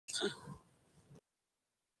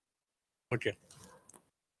Okay.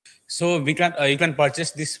 So we can you can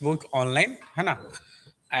purchase this book online, है ना?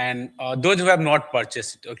 And those who have not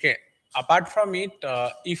purchased it, okay. Apart from it,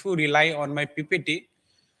 if you rely on my PPT,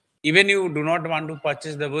 even you do not want to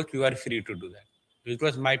purchase the book, you are free to do that,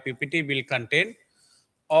 because my PPT will contain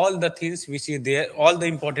all the things which is there, all the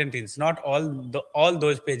important things, not all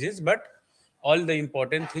those pages, but all the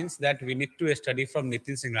important things that we need to study from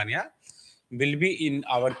Nitin Singhania will be in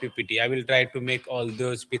our PPT. I will try to make all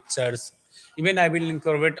those pictures. Even I will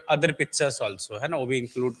incorporate other pictures also, है ना, वो भी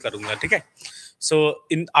include करूँगा, ठीक है? So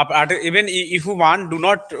in even if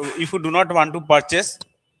you do not want to purchase,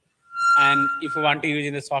 and if you want to use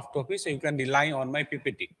in the soft copy, so you can rely on my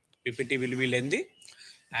PPT. PPT will be lengthy,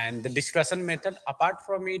 and the discussion method. Apart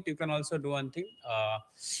from it, you can also do one thing.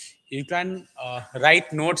 You can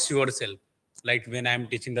write notes yourself, like when I am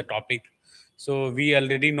teaching the topic. So we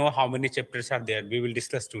already know how many chapters are there. We will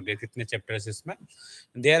discuss today. Kitne chapters isme?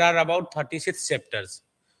 There are about 36 chapters.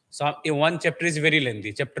 So one chapter is very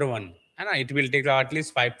lengthy. Chapter 1, and it will take at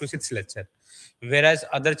least 5 to 6 lectures. Whereas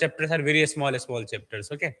other chapters are very small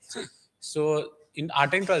chapters. Okay. So in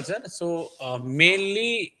art and culture, so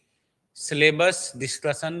mainly syllabus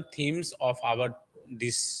discussion themes of our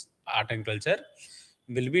this art and culture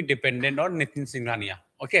will be dependent on Nitin Singhania.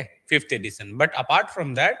 Okay, 5th edition. But apart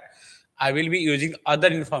from that, I will be using other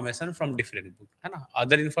information from different books,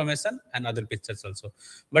 other information and other pictures also.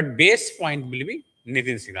 But base point will be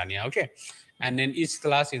Nitin Singhania. Okay, and in each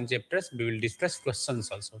class in chapters we will discuss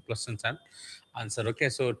questions also, questions and answer. Okay,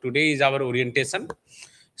 so today is our orientation.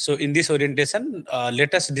 So in this orientation,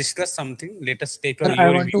 let us discuss something. Let us take Sir, I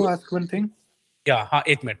want to ask one thing. Yeah, हाँ,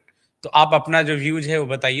 1 minute. तो आप अपना जो views है वो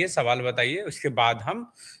बताइए, सवाल बताइए, उसके बाद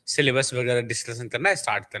हम सिलेबस वगैरह डिस्कशन करना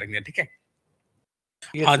स्टार्ट करेंगे, ठीक है?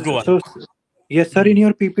 हाँ, go on. So yes sir, in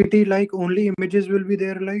your PPT, like only images will be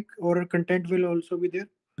there, like, or content will also be there?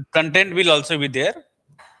 Content will also be there.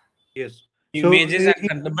 Yes. Images and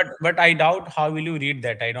content, but I doubt how will you read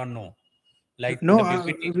that. I don't know. Like no,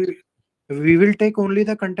 the PPT. We will take only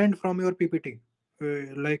the content from your PPT,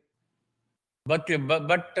 like. But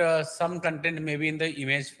some content may be in the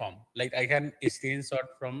image form. Like I can screenshot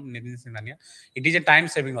from Nitin Singhania. It is a time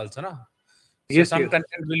saving also, no? So yes, some yes.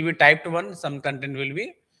 content will be typed one, some content will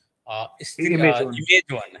be image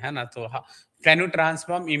one. है ना? So can you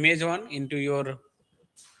transform image one into your?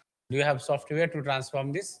 Do you have software to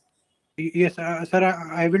transform this? Yes, sir.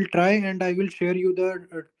 I will try and I will share you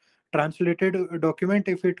the translated document.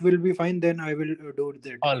 If it will be fine, then I will do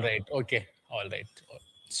that. All right. Okay. All right.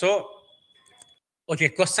 So okay,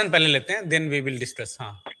 question पहले लेते हैं, then we will discuss.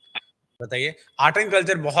 हाँ, बताइए. Art and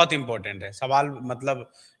culture बहुत important है. सवाल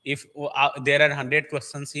मतलब if there are 100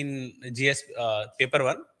 questions in GS paper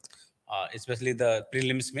 1, especially the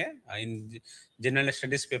prelims में, in general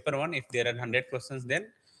studies paper 1, if there are 100 questions, then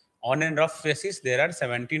on and rough basis there are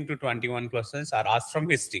 17 to 21 questions are asked from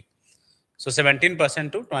history. So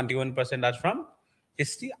 17% to 21% are from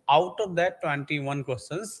history. Out of that 21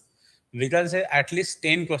 questions, we can say at least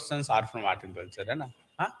 10 questions are from art and culture, है ना?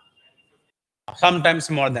 हाँ? Sometimes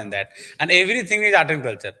more than that. And everything is art and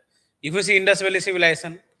culture. If you see Indus Valley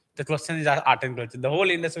civilization, the question is art and culture. The whole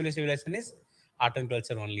Indus Valley civilization is art and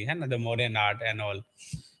culture only, है ना? The modern art and all.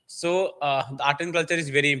 So the art and culture is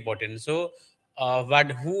very important. So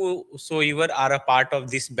but whosoever are a part of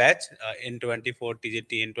this batch in 24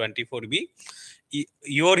 TGT and 24B,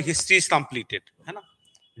 your history is completed, है ना?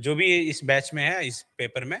 जो भी इस batch में है, इस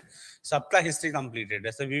paper में, सबका हिस्ट्री कंप्लीटेड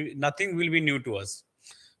है. So nothing will be new to us.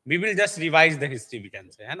 We will just revise the history, we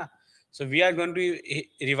can say, है ना? So we are going to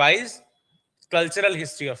revise cultural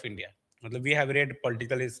history of India. मतलब we have read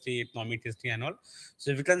political history, economic history and all.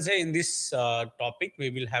 So we can say in this topic we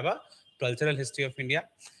will have a cultural history of India.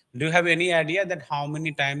 Do you have any idea that how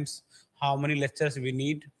many lectures we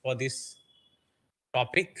need for this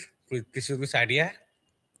topic? किसी को कुछ idea है?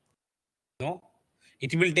 No.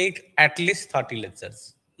 It will take at least 30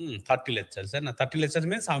 lectures. 30 lectures, है ना? 30 lectures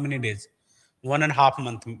means how many days? 1.5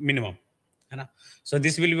 month minimum, है ना? So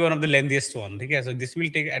this will be one of the lengthiest one. Okay, so this will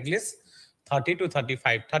take at least 30 to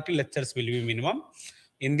 35. 30 lectures will be minimum.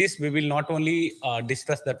 In this, we will not only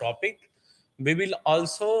discuss the topic, we will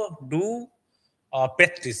also do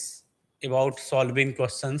practice about solving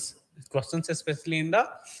questions especially in the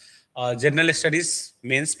general studies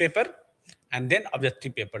mains paper and then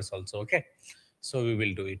objective papers also. Okay, so we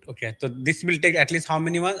will do it. Okay, so this will take at least how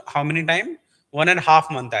many time?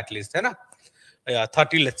 1.5 month at least, है ना?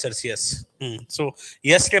 30 lectures. Yes. So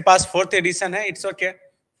yes के पास 4th edition है, it's okay.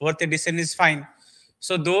 4th edition is fine.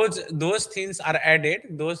 So those things are added.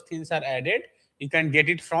 You can get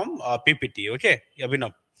it from PPT. Okay,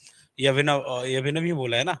 Abhinav ही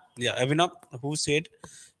बोला है ना? Yeah, Abhinav, who said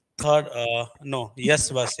Third, no,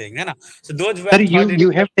 yes was saying, है ना? So those who Sir, have third you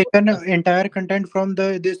edition, have taken entire content from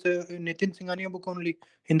this Nitin Singhania book only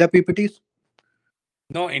in the PPTs.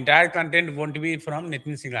 no, entire content won't be from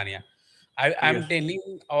Nitin Singhania. I'm Yes.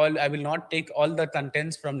 telling all, I will not take all the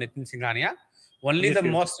contents from Nitin Singhania. Only Yes. the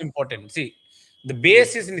Yes. most important. See, the Yes.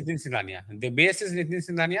 base is Nitin Singhania. The base is Nitin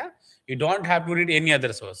Singhania. You don't have to read any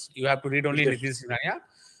other source. You have to read only Yes. Nitin Singhania,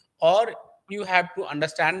 or you have to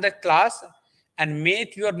understand the class and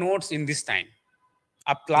make your notes in this time.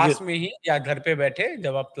 आप class Yes. में ही या घर पे बैठे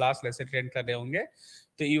जब आप class lesson attend कर रहे होंगे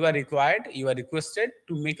तो you are required, you are requested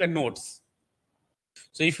to make a notes.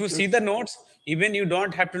 So if you see the notes, even you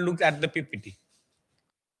don't have to look at the PPT.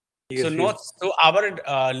 So Yes. Yes. notes, so our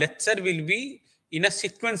lecture will be in a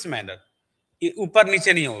sequence manner. ऊपर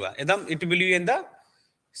नीचे नहीं होगा एकदम. It will be in the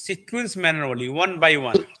sequence manner only, one by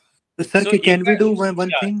one. Sir, So you can we can, do one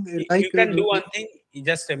yeah, thing you like can do one thing.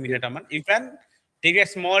 Just a minute, Aman. You can take a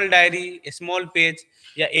small diary, a small page,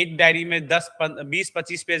 या एक diary में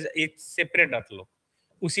 10-20-25 page एक separate रख लो,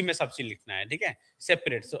 उसी में सब चीज लिखना है, ठीक है,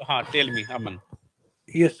 सेपरेट. सो हाँ, tell me Aman.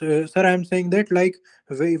 Yes, sir, I am saying that like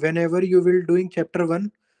whenever you will doing chapter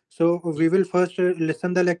 1, so we will first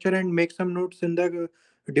listen the lecture and make some notes in the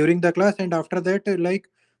during the class, and after that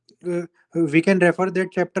uh, we can refer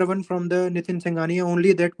that chapter 1 from the Nitin Singhania,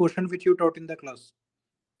 only that portion which you taught in the class.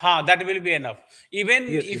 हाँ, that will be enough. Even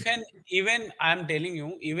Yes. if even I am telling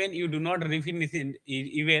you, even you do not refer Nitin,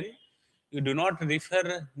 even you do not refer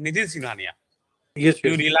Nitin Singhania. Yes.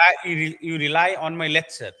 You Yes. rely on my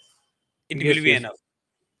lecture. It will Yes. be Yes. enough.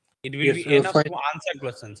 It will Yes. be enough Fine. to answer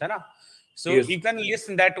questions, है ना? So Yes. you can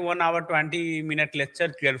listen that 1 hour 20-minute lecture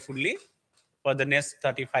carefully for the next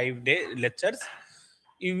 35-day lectures.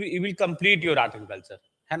 You will complete your art and culture,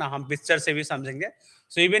 है ना? हम picture से भी समझेंगे.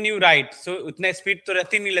 So even you write, so उतना speed तो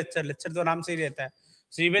रहती नहीं लेक्चर तो आराम से ही रहता है.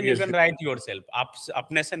 So even you Yes. can write yourself. आप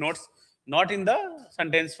अपने से notes, not in the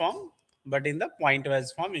sentence form, but in the point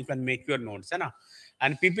wise form, you can make your notes, है ना?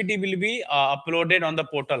 And PPT will be uploaded on the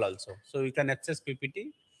portal also. So you can access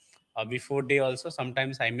PPT before day also.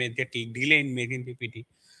 Sometimes I may get delay in making PPT.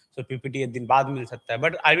 So PPT एक दिन बाद मिल सकता है.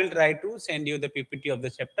 But I will try to send you the PPT of the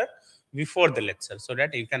chapter before the lecture so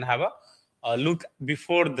that you can have a look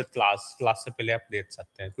before the class. Class से पहले आप देख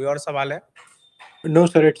सकते हैं. कोई और सवाल है? No,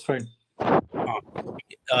 sir, it's fine.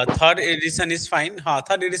 हाँ, थर्ड एडिशन इज फाइन. हाँ,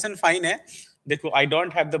 थर्ड एडिशन फाइन है. देखो, I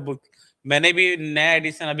don't have the book. मैंने भी नया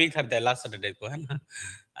एडिशन अभी खरीदा है लास्ट सैटरडे को, है ना.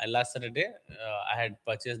 Last Saturday I had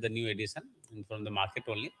purchase the new addition from the market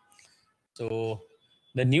only. So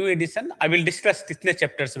the new addition I will discuss कितने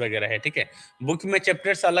चैप्टर्स वगैरह है, ठीक है. बुक में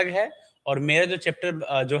चैप्टर्स अलग है और मेरा जो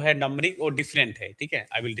चैप्टर जो है नंबरिंग वो डिफरेंट है, ठीक है.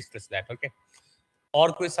 I will discuss that. Okay,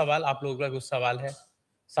 और कोई सवाल आप लोगों का? कुछ सवाल है?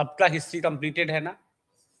 सबका हिस्ट्री कंप्लीटेड है ना?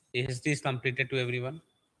 History is completed to everyone.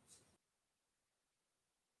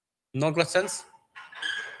 No questions?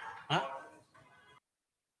 Huh?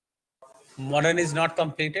 Modern is not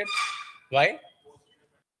completed. Why?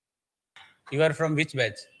 You are from which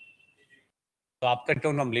batch? तो आपका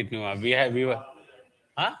क्यों कंप्लीट नहीं हुआ? We were.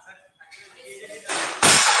 हाँ?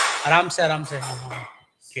 आराम से हाँ हाँ.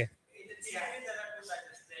 Okay.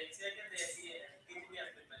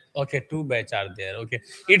 Okay, 2 batch are there. Okay,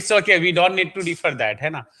 it's okay. We don't need to refer that, है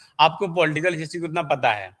ना. आपको political history को उतना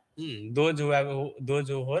पता है. Those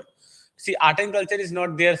who are. See, art and culture is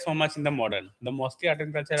not there so much in the modern. The mostly art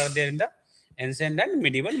and culture are there in the ancient and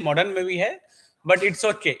medieval. Modern में भी है, but it's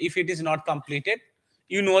okay if it is not completed.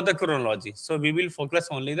 You know the chronology, so we will focus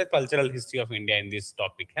only the cultural history of India in this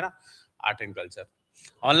topic, है ना, art and culture.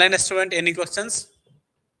 Online student, any questions?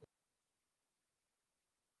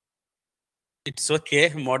 It's okay.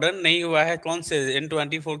 Modern नहीं हुआ है. कौन से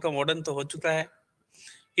N24 का modern तो हो चुका है.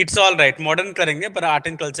 इट्स ऑल राइट, मॉडर्न करेंगे पर आर्ट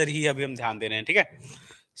एंड कल्चर ही अभी हम ध्यान दे रहे हैं, ठीक है.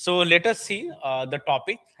 So let us see the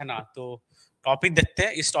topic, है ना. तो टॉपिक देखते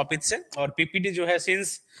हैं इस टॉपिक से. और पीपीटी जो है,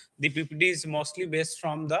 since the PPT is mostly based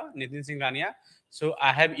from the Nitin Singhania, so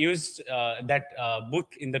I have used that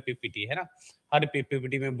book in the PPT, है ना. हर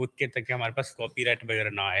पीपीटी में बुक के तक हमारे पास कॉपीराइट वगैरह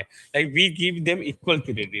ना है. Like we give them equal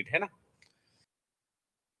credit, है ना.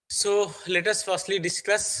 So let us firstly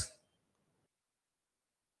discuss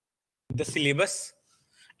the syllabus,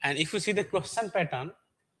 and if you see the question pattern,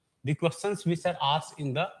 the questions which are asked in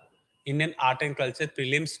the Indian art and culture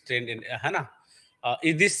prelims trend, है ना.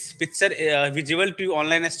 Is this picture visible to you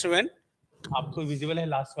online student? आपको visible है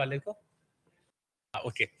last वाले को?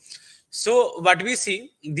 Okay. So what we see,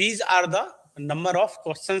 these are the number of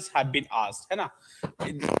questions have been asked, है ना.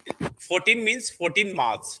 14 means 14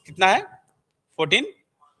 marks. कितना है? 14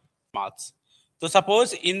 marks. So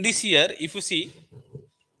suppose in this year, if you see,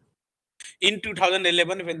 in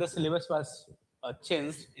 2011 when the syllabus was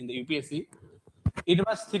changed in the UPSC, it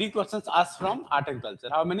was 3 questions asked from art and culture.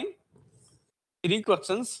 How many? 3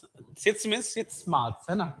 questions. 6 means 6 marks,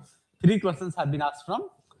 है ना? 3 questions have been asked from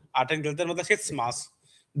art and culture, मतलब 6 marks.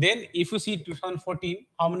 Then if you see 2014,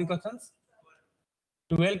 how many questions?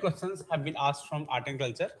 12 questions have been asked from art and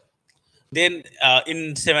culture. Then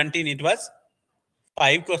in 17 it was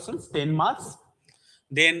 5 questions, 10 marks.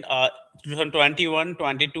 Then 2021,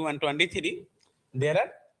 22 and 23 there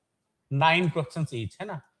are 9 questions each, है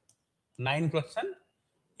ना? 9 questions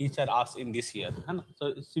each are asked in this year, है ना?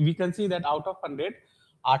 So we can see that out of 100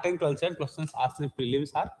 art and culture questions asked in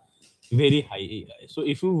prelims are very high. So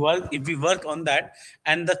if we work on that,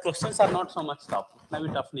 and the questions are not so much tough, itna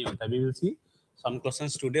bhi tough nahi hota. We will see some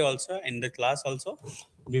questions today also in the class also.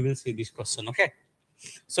 We will see this question, okay?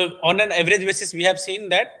 So on an average basis, we have seen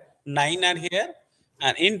that 9 are here,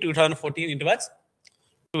 and in 2014 it was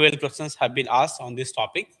 12 questions have been asked on this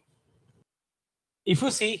topic. If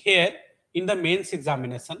you see here in the mains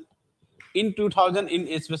examination, in 2000, in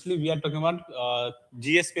especially we are talking about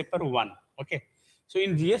GS paper 1, okay? So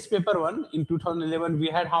in GS paper 1 in 2011 we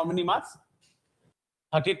had how many marks?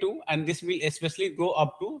 32, and this will especially go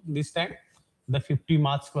up to this time the 50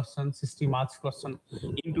 marks question, 60 marks question.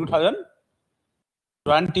 In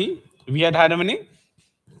 2020 we had how many?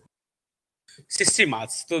 60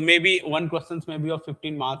 marks. So maybe one questions maybe of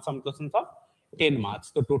 15 marks, some questions of 10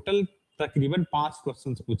 marks. So total तकरीबन 5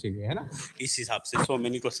 questions पूछे गए है ना इस हिसाब से. So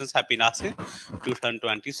many questions have been asked in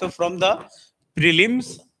 2020. So from the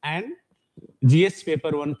prelims and GS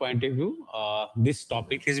paper 1 point of view, this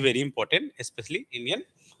topic is very important, especially Indian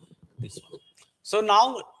this one. So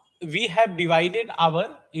now we have divided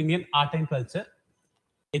our Indian art and culture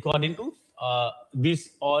according to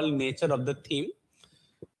this all nature of the theme.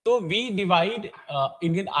 So we divide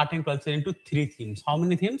Indian art and culture into 3 themes. How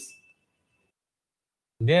many themes?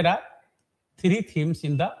 There are 3 themes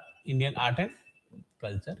in the Indian art and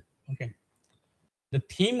culture. Okay. The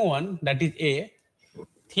theme 1, that is A.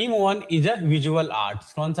 Theme 1 is a visual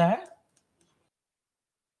arts. कौन सा है?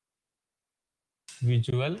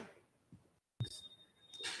 Visual.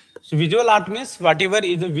 So visual art means whatever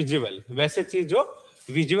is a visual. वैसे चीज जो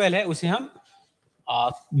visual है उसे हम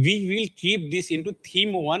we will keep this into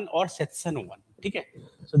theme 1 or section 1. ठीक है?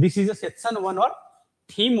 So this is a section 1 or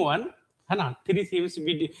theme 1. है ना? 3 themes.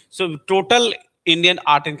 So total Indian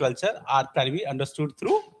art and culture can be understood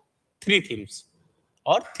through 3 themes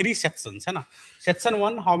or 3 sections. है ना? Section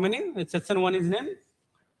 1, how many? Section 1 is named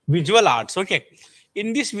visual arts. Okay.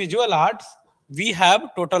 In this visual arts, we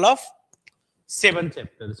have total of 7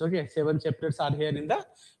 chapters. Okay. 7 chapters are here in the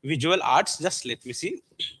visual arts. Just let me see.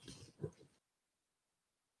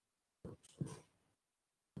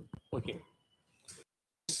 Okay.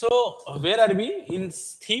 So where are we? In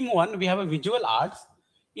theme 1, we have a visual arts.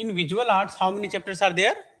 In visual arts, how many chapters are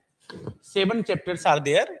there? 7 chapters are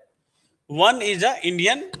there. One is a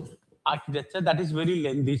Indian architecture. That is very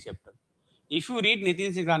lengthy chapter. If you read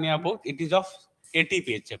Nitin Singhania book, it is of 80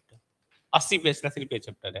 page chapter. 80 page का 3 page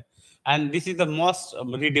chapter है. And this is the most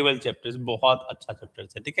readable chapters. बहुत अच्छा chapter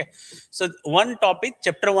है. ठीक है? So one topic,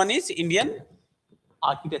 chapter 1 is Indian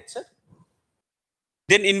architecture.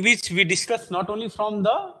 Then in which we discuss not only from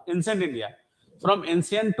the ancient India, from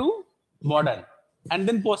ancient to modern, and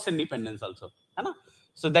then post-independence also. है ना?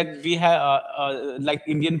 So that we have like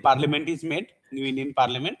Indian Parliament is made, new Indian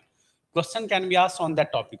Parliament. Question can be asked on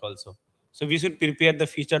that topic also. So we should prepare the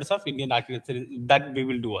features of Indian architecture. That we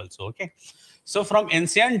will do also. Okay. So from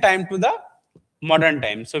ancient time to the modern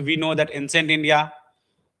time. So we know that ancient India,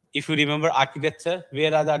 if you remember architecture,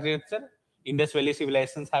 where are the architecture? Indus Valley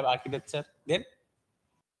civilizations have architecture. Then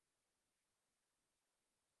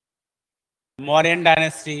Mauryan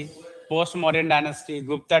dynasty, post-Mauryan dynasty,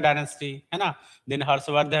 Gupta dynasty, है ना? Then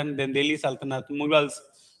Harshvardhan, then Delhi Sultanate, Mughals,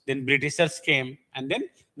 then Britishers came, and then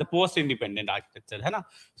the post-independent architecture, है ना?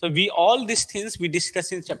 So we all these things we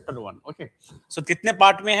discuss in chapter 1. Okay. So कितने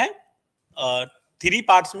part में है? 3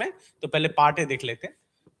 parts में. तो पहले part है देख लेते हैं.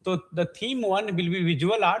 So the theme 1 will be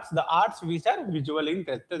visual arts, the arts which are visual in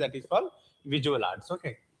character, that is called visual arts.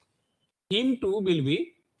 Okay. Theme 2 will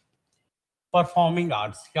be performing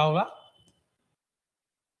arts. क्या होगा?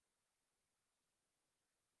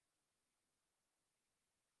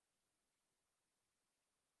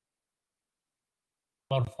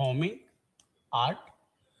 Performing art.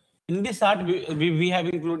 In this art, we have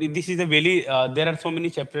included, this is a very, there are so many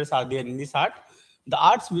chapters are there in this art. The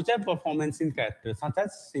arts which are performance in character, such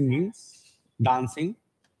as singing, dancing,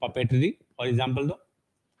 puppetry, for example,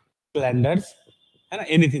 the calendars,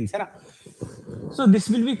 anything. So this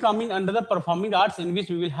will be coming under the performing arts, in which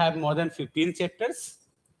we will have more than 15 chapters.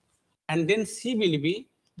 And then C will be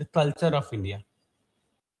the culture of India.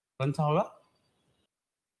 कौन सा होगा?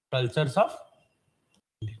 cultures of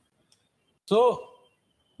India. So,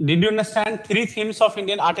 did you understand 3 themes of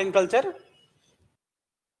Indian art and culture?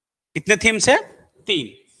 कितने themes है?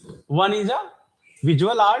 3. One is a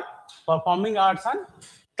visual art, performing arts, and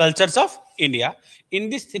cultures of India. In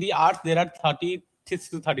these 3 arts, there are 36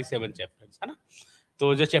 to 37 chapters, है ना?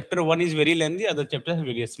 So, the chapter 1 is very lengthy, other chapters are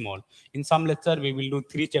very small. In some lecture, we will do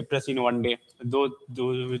 3 chapters in one day. Those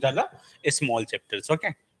are the small chapters,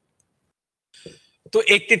 okay? तो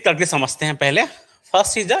एक एक करके समझते हैं पहले.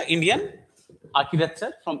 First is the Indian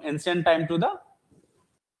architecture from ancient time to the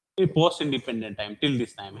post independent time till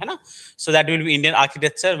this time, है ना? So that will be Indian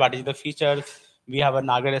architecture. What is the features? We have a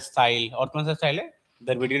Nagar style. और कौन सा style है?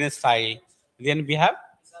 Dravidian style. Then we have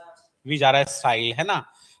Vijara style, है ना?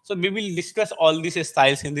 So we will discuss all these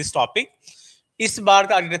styles in this topic. इस बार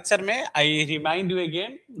का architecture में I remind you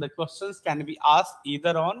again, the questions can be asked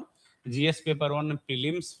either on GS paper 1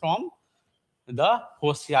 prelims from the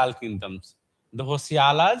Hoysala kingdoms. The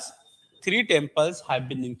Hoysalas, 3 temples have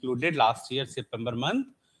been included last year September month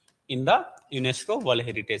in the UNESCO World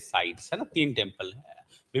Heritage Sites, है ना? 3 temple.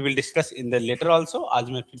 We will discuss in the later also. आज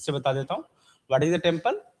मैं फिर से बता देता हूँ. What is the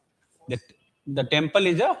temple? The temple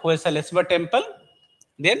is a Hoysaleshwar temple,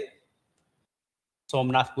 then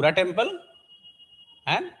Somanathapura temple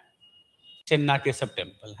and Chennakesab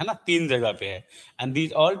temple, है ना? 3 जगह पे है. And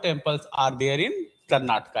these all temples are there in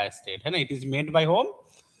Karnataka state, है ना? It is made by whom?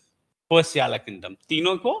 Hoysala kingdom.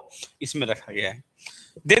 तीनों को इसमें रखा गया है.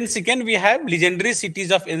 Then second we have legendary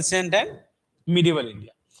cities of ancient and medieval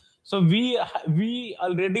India. So we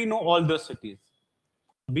already know all those cities.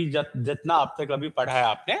 भी जितना आप तक अभी पढ़ा है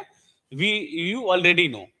आपने, you already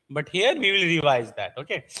know. But here we will revise that.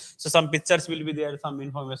 Okay. So some pictures will be there, some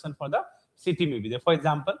information for the city may be there. For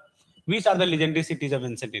example, which are the legendary cities of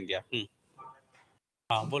ancient India?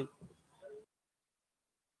 हाँ बोल.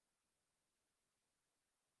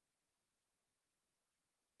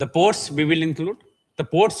 The ports we will include. The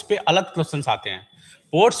ports पे अलग questions आते हैं.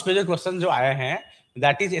 Ports पे जो question जो आए हैं,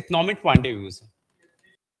 that is economic point of view.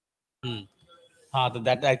 हाँ, तो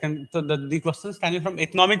that I can, so the questions can be from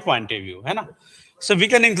economic point of view, है ना? So we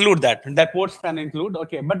can include that. That ports can include,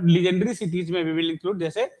 okay. But legendary cities में we will include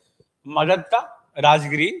जैसे मगध का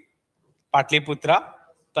राजगिरी, पाटलिपुत्रा,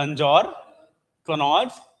 तंजौर, कनौज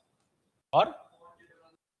और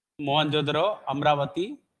मोहनजोदड़ो,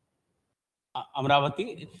 अमरावती.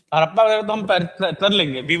 हड़प्पा वगैरह तो हम कर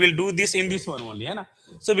लेंगे. We will do this in this one only, है ना?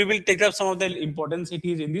 So we will take up some of the important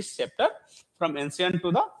cities in this chapter from ancient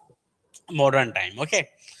to the modern time. Okay.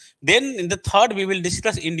 Then in the third we will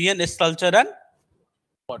discuss Indian sculpture and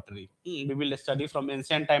pottery. We will study from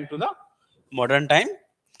ancient time to the modern time.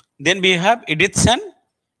 Then we have edicts and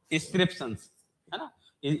inscriptions. है ना?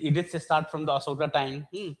 Edicts start from the Ashoka time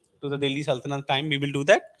to the Delhi Sultanate time. We will do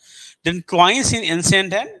that. Then coins in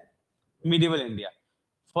ancient and medieval India.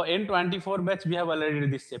 For N24 batch, we have already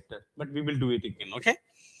did this chapter, but we will do it again. Okay.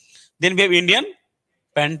 Then we have Indian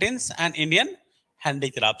paintings and Indian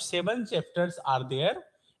handicrafts. 7 chapters are there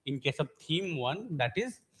in case of theme 1, that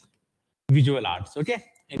is visual arts. Okay.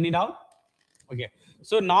 Any doubt? Okay.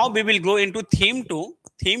 So now we will go into theme 2.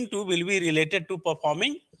 Theme 2 will be related to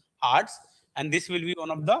performing arts, and this will be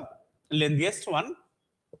one of the lengthiest one.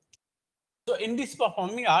 So in this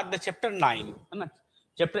performing art, the chapter 9,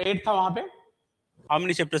 chapter 8 था वहां पे. How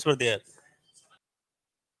many chapters were there?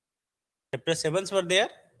 Chapter 7 were there.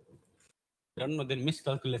 I don't know. Then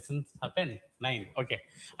miscalculations happened. 9. Okay,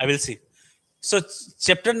 I will see. So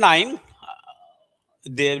chapter 9,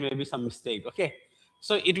 there may be some mistake. Okay,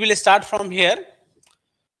 so it will start from here.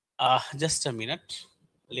 Just a minute.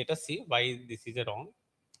 Let us see why this is wrong.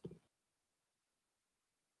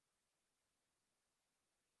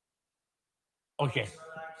 Okay.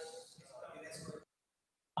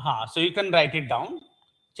 हाँ, so you can write it down.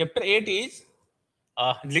 Chapter 8 is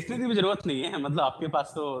लिखने की भी जरूरत नहीं है, मतलब आपके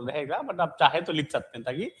पास तो रहेगा, बट आप चाहे तो लिख सकते हैं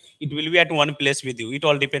ताकि it will be at one place with you. It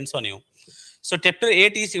all depends on you. So chapter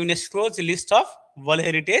 8 is UNESCO's list of World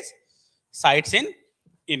Heritage Sites in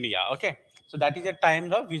India. Okay, so that is a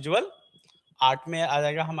time of visual art में आ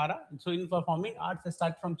जाएगा हमारा. So in performing arts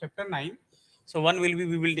start from chapter 9. So one will be,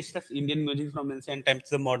 we will discuss Indian music from ancient times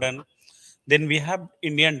to the modern. Then we have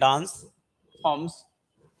Indian dance forms.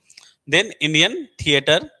 Then Indian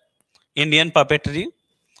theater, Indian puppetry,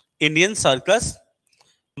 Indian circus,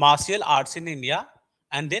 martial arts in India,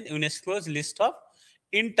 and then UNESCO's list of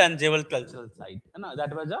intangible cultural sites.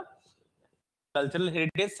 That was a cultural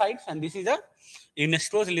heritage sites, and this is a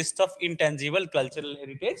UNESCO's list of intangible cultural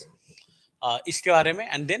heritage. इसके बारे में,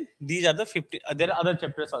 and then these are the 50. There are other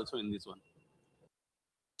chapters also in this one.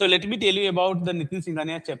 So let me tell you about the Nitin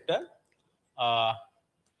Singhania chapter.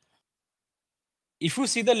 if you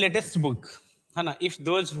see the latest book, if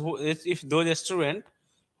those student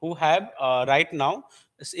who have right now,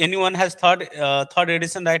 anyone has third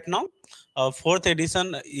edition right now, fourth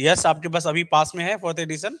edition, yes, आपके पास अभी पास में है fourth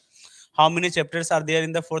edition. How many chapters are there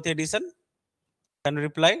in the fourth edition? Can you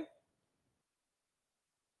reply?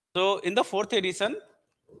 So in the fourth edition,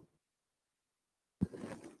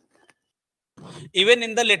 even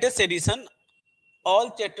in the latest edition,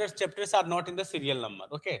 all chapters are not in the serial number.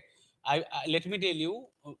 Okay, let me tell you,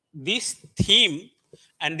 this theme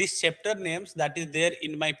and this chapter names that is there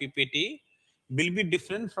in my PPT will be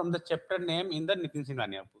different from the chapter name in the Nitin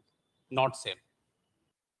Singhania book. Not same.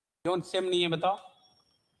 क्यों same नहीं है बताओ?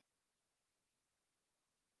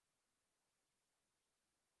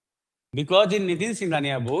 Because in Nitin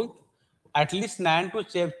Singhania book, at least 9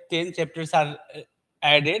 to 10 chapters are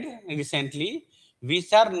added recently,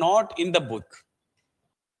 which are not in the book,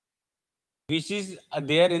 which is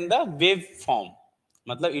there in the web form.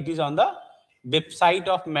 मतलब it is on the website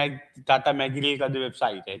of Tata McGill का जो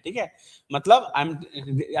website है, ठीक है? मतलब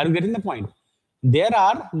are you getting the point? There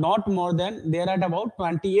are about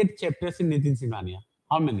 28 chapters in Nitin Singhania.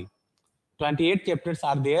 How many? 28 chapters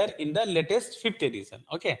are there in the latest 5th edition.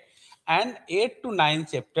 Okay, and 8 to 9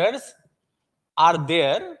 chapters are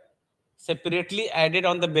there separately added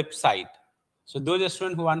on the website. So those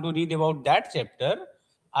students who want to read about that chapter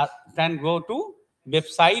can go to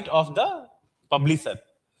website of the publisher,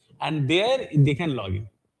 and there they can log in.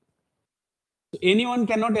 So anyone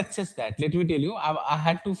cannot access that. Let me tell you, I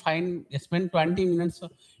had to spend 20 minutes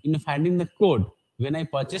in finding the code when I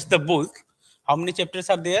purchased the book. How many chapters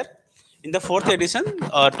are there? In the 4th edition,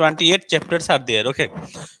 28 chapters are there. Okay,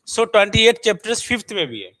 so 28 chapters 5th में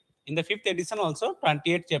भी है. In the 5th edition also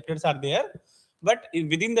 28 chapters are there, but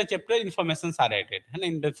within the chapter informations are added. And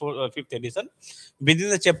in the 5th edition, within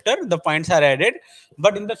the chapter the points are added.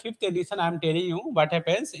 But in the 5th edition, I am telling you what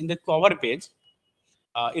happens in the cover page.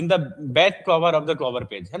 In the back cover of the cover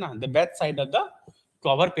page, the back side of the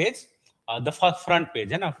cover page, the front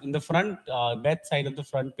page, in the front back side of the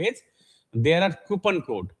front page, there are coupon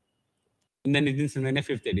code in the Nitin Singhania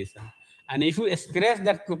 5th edition. And if you scratch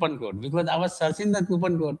that coupon code, because I was searching the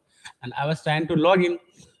coupon code and I was trying to log in,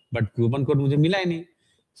 but coupon code मुझे मिला ही नहीं.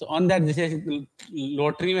 So on that, जैसे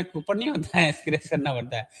lottery में coupon नहीं होता है, scratch करना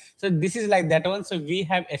पड़ता है. So this is like that one. So we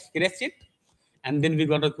have scratched it, and then we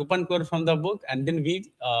got a coupon code from the book, and then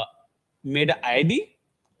we made an ID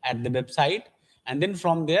at the website, and then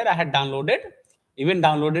from there I had downloaded. Even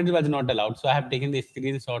downloaded was not allowed, so I have taken the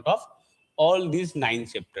screenshot of all these 9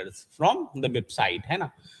 chapters from the website, है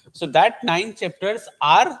ना? So that 9 chapters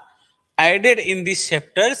are added in these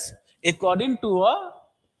chapters according to a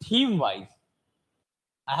theme wise.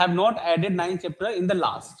 I have not added 9 chapters in the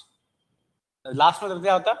last. Last मतलब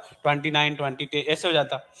क्या होता? 29, 20 ऐसे हो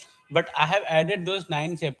जाता. But I have added those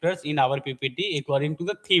 9 chapters in our PPT according to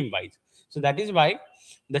the theme wise. So that is why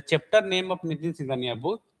the chapter name of Nitin Singhania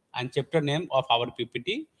book and chapter name of our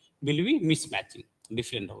PPT will be mismatching.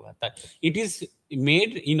 Different होगा. It is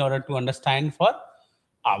made in order to understand for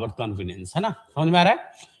our convenience, है ना? समझ में आ रहा है?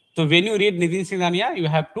 तो when you read Nitin Singhania, you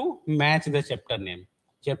have to match the chapter name.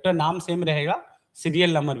 Chapter नाम same रहेगा,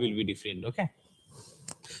 serial number will be different. Okay.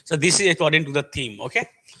 So this is according to the theme. Okay.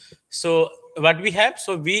 So what we have,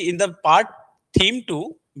 so we in the part theme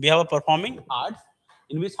 2, we have a performing arts,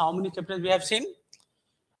 in which how many chapters we have seen?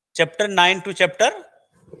 Chapter 9 to chapter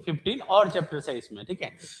 15 or chapter size में, ठीक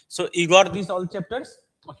है? So you got these all chapters.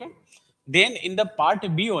 Okay. Then in the part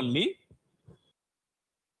B only,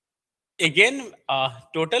 again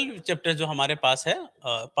total chapters जो हमारे पास है,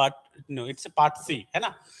 it's a part C, है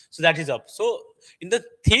ना? So that is up. So in the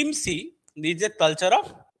theme C, there is a culture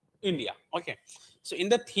of India. Okay. So in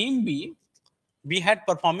the theme B, we had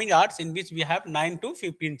performing arts, in which we have 9 to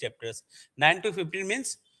 15 chapters. 9 to 15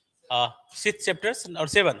 means 6 chapters or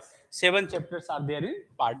 7. 7 chapters are there in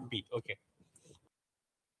part B. Okay.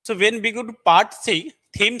 So when we go to part C,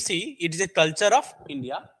 theme C, it is a culture of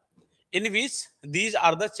India, in which these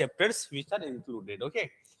are the chapters which are included. Okay.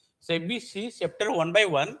 So if we see chapter 1 by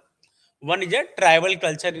 1, one is a tribal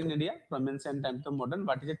culture in India from ancient time to modern.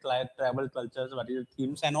 What is a tribal cultures? What is the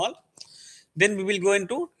themes and all? Then we will go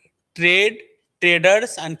into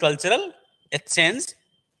traders and cultural exchange,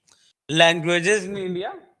 languages in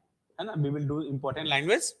India, and we will do important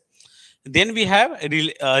language. Then we have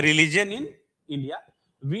religion in India.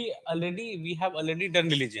 We have already done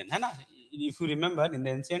religion, है ना? If you remember, in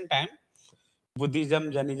the ancient time,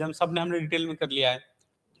 Buddhism, Jainism, सब ने हमने detail में कर लिया है.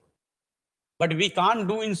 But we can't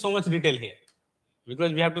do in so much detail here,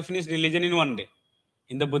 because we have to finish religion in one day.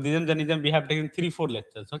 In the Buddhism, Jainism, we have taken 3-4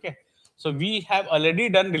 lectures. Okay. So we have already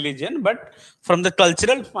done religion, but from the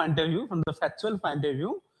cultural point of view, from the factual point of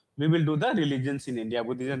view, we will do the religions in India: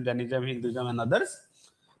 Buddhism, Jainism, Hinduism, and others.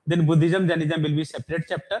 Then Buddhism, Jainism will be separate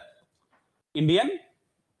chapter. Indian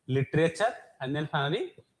literature, and then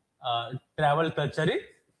finally travel culture in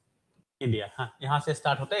India. हाँ, यहाँ से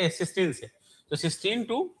start होता है 16 से. So 16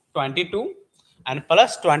 to 22 and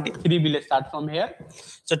plus 23 will start from here.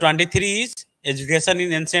 So 23 is education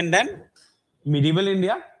in ancient and medieval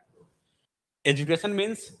India. Education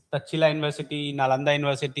means Tachila University, Nalanda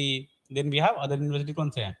University. Then we have other university कौन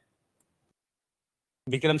से हैं?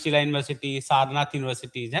 Vikramshila University, Sarnath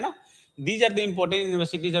Universities, है ना? These are the important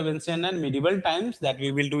universities of ancient and medieval times that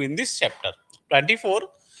we will do in this chapter. 24,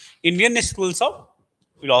 Indian schools of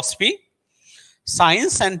philosophy,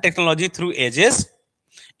 science and technology through ages,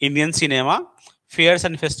 Indian cinema, fairs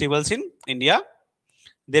and festivals in India.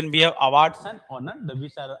 Then we have awards and honor,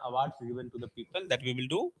 which are awards given to the people that we will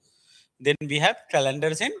do. Then we have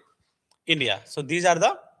calendars in India. So these are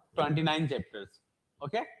the 29 chapters.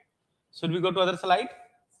 Okay. Should we go to other slide?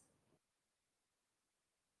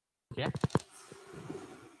 Okay.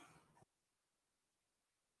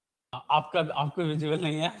 आपको visual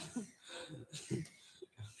नहीं है.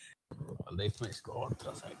 मैं इसको और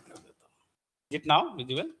थोड़ा side कर देता हूँ. It now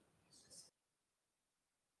visible?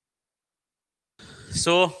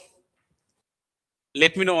 So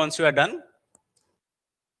let me know once you are done.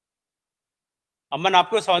 अमन,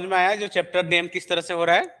 आपको समझ में आया जो चैप्टर नेम किस तरह से हो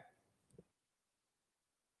रहा है?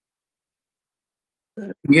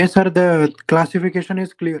 Yes, sir. The classification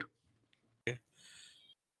is clear.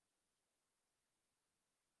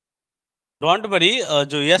 Don't worry.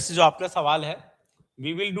 जो आपका सवाल है,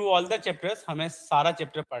 we will do all the chapters. हमें सारा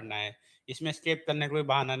चैप्टर पढ़ना है, इसमें स्किप करने का कोई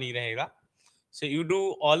बहाना नहीं रहेगा. So you do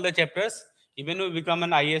all the chapters. Even you become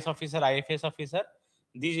an IAS officer, IFS officer,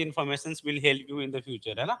 these informations will help you in the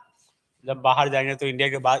future, है ना? जब बाहर जाएंगे तो इंडिया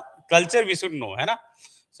के बाद कल्चर वी शुड नो, है ना?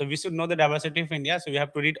 So we should know the diversity of India. So we have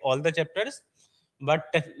to read all the chapters,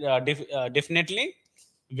 but definitely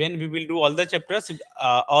when we will do all the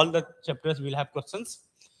chapters will have questions.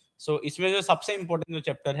 So इसमें जो सबसे important जो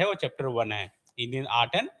chapter है वो chapter 1 है, Indian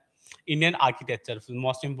art and Indian architecture.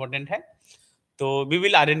 Most important है. तो we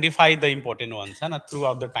will identify the important once, है ना, through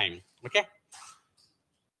out the time. Okay,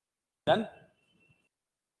 done.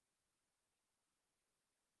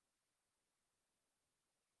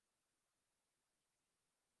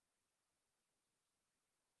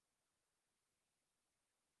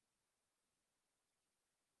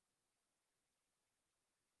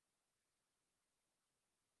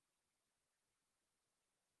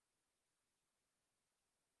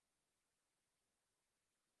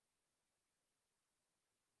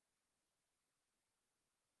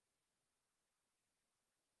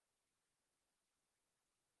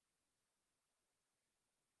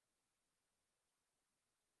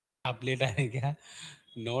 आप लेट आए क्या?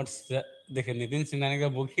 नोट्स देखिए, नितिन सिन्हा का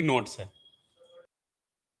बुक ही नोट्स है.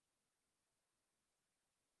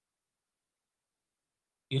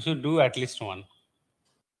 You should do at least one.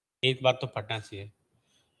 एक बार तो पढ़ना चाहिए.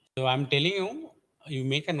 So I'm telling you, you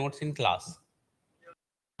make a notes in class.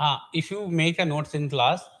 If you make a notes in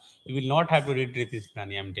class, you will not have to read Ritis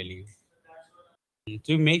Nani, I'm telling you.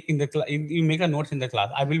 So you make a notes in the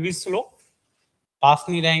class. I will be slow. Fast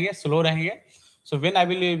नहीं रहेंगे, slow रहेंगे. So when I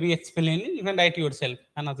will be explaining, you can write yourself.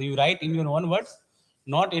 है ना? So you write in your own words,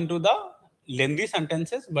 not into the lengthy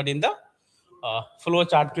sentences, but in the flow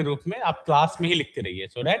chart के रूप में आप class में ही लिखते रहिए.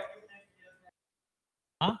 So that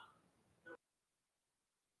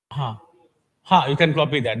हाँ, you can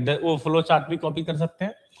copy that. वो flow chart भी copy कर सकते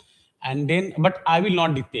हैं. And then, but I will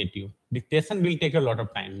not dictate you. Dictation will take a lot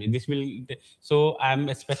of time. So I am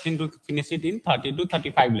expecting to finish it in 30 to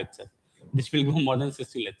 35 lectures. This will go more than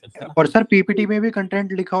 60 lectures. और sir PPT में भी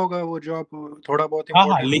content लिखा होगा, वो जो आप थोड़ा बहुत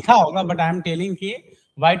हाँ लिखा होगा, but I am telling कि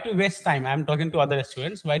why to waste time? I am talking to other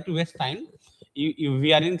students. Why to waste time?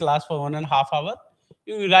 We are in class for 1.5 hours.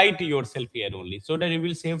 You write yourself here only, so that you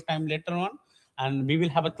will save time later on. And we will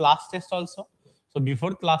have a class test also. So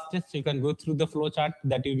before class test, you can go through the flow chart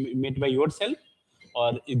that you made by yourself,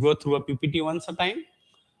 or you go through a PPT once a time,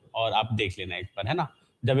 और आप देख लेना एक बार, है ना?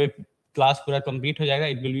 जब एक class पूरा कंप्लीट हो जाएगा,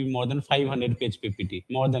 it will be more than 500 page PPT,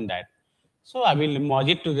 more than that. So I will merge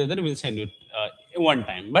it together, will send you one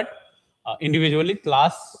time, but individually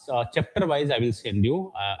class chapter wise I will send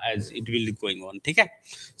you as it will be going on. ठीक है?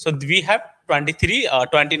 So we have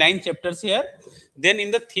 29 chapters here. Then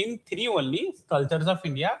in the theme 3 only, cultures of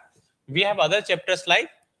India, we have other chapters like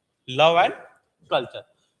law and culture.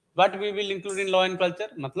 What we will include in law and culture?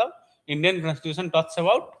 मतलब Indian Constitution talks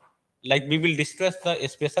about, like we will discuss the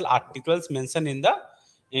special articles mentioned in the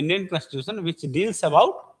Indian Constitution which deals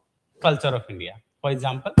about culture of India. For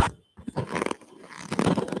example,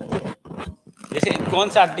 जैसे कौन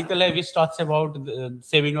सा article है which talks about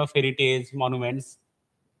saving of heritage monuments,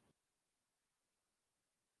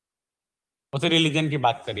 वो तो religion की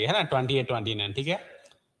बात करिए है ना, 28 29. ठीक है.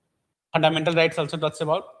 Fundamental rights also talks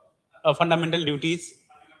about fundamental duties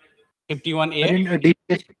 51A.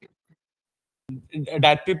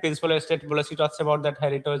 Directive principle of state policy talks about that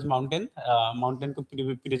heritage mountain को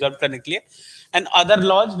प्रिजर्व करने के लिए. And other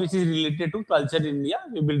laws which is related to culture in India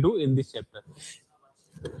we will do in this chapter.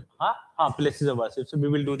 हाँ, places of worship, so we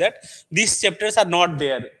will do that. This chapters are not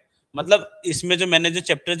there, मतलब इसमें जो मैंने जो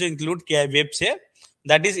चैप्टर जो इंक्लूड किया है web से,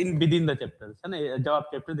 that is in within the chapters, है ना. जब आप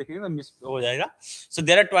चैप्टर देखेंगे तो मिस हो जाएगा. So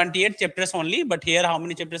there are 28 chapters only, but here how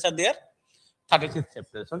many chapters are there? 36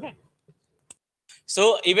 chapters. Okay. So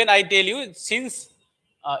even I tell you, since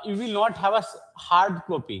you will not have a hard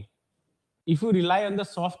copy, if you rely on the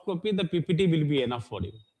soft copy, the PPT will be enough for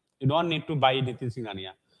you. You don't need to buy Nitin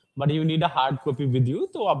Singhania, but you need a hard copy with you,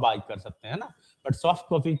 तो आप buy कर सकते हैं ना. But soft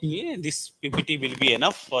copy के लिए this PPT will be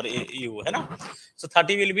enough for you, है ना. So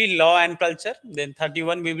 30 will be law and culture. Then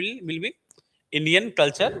 31 will be Indian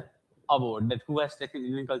culture award. That who has taken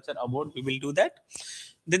Indian culture award, we will do that.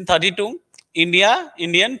 Then 32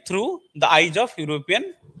 Indian through the eyes of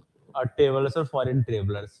European travelers or foreign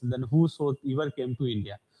travelers. Then whosoever came to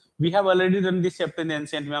India. We have already done this chapter in the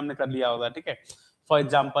ancient में हमने कर लिया होगा. ठीक है. For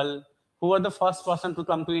example, who were the first person to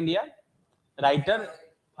come to India? Writer.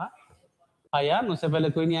 हाँ यार, उससे पहले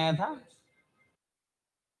कोई नहीं आया था.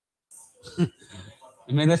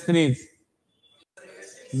 Megasthenes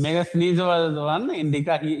was the one.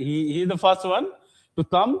 Indica. He is the first one to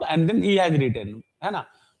come, and then he has written. है ना.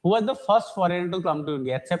 Who was the first foreigner to come to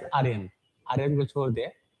India except Aryan? Aryan को छोड़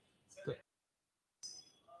दे.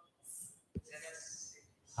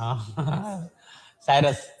 हाँ.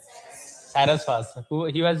 Cyrus first.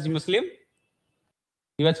 He was Muslim.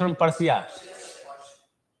 He was from Persia.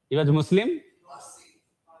 He was Muslim.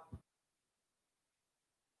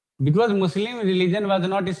 Because Muslim religion was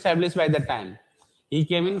not established by that time. He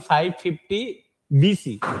came in 550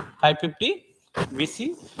 BC. 550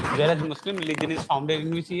 BC. Whereas Muslim religion is founded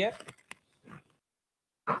in which year?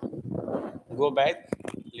 Go back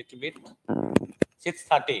little bit.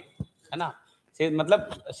 630. है ना.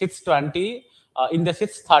 मतलब 620. In the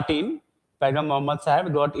 613, पैगम्बर मोहम्मद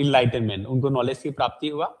साहब got enlightenment. उनको knowledge की प्राप्ति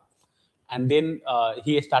हुआ. And then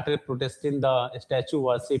he started protesting the statue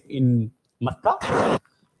worship in Makkah.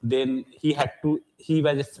 Then he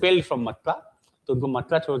was expelled from Makkah. तो उनको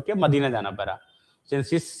मक्का छोड़ के मदीना जाना पड़ा. Since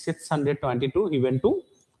 622 he went to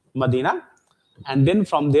Medina, and then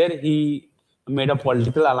from there he made a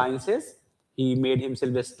political alliances. He made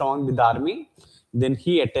himself strong with the army. Then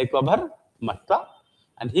he attacked over Makkah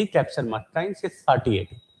and he captured Makkah in 638.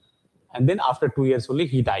 And then after 2 years only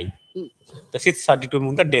he died. The 632 में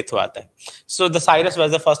उनका death हुआ था. So the Cyrus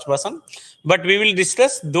was the first person. But we will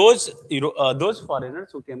discuss those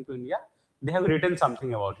foreigners who came to India. They have written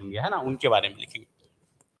something about India, है ना, उनके बारे में लिखेंगे.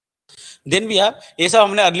 Then we have, ये सब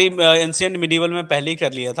हमने early ancient medieval में पहले ही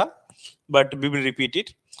कर लिया था, but we will repeat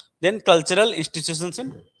it. Then cultural institutions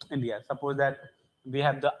in India. Suppose that we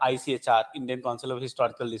have the ICHR, Indian Council of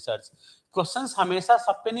Historical Research. Questions हमेशा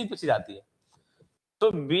सब पे नहीं पूछी जाती है. So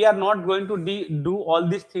we are not going to do all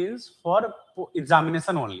these things for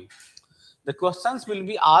examination only. The questions will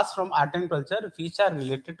be asked from art and culture which are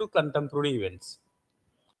related to contemporary events.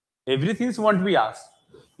 Everything won't be asked.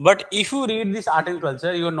 But if you read this art and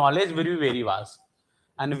culture, your knowledge will be very vast.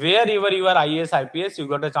 And wherever you are IAS, IPS, you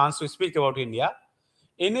got a chance to speak about India.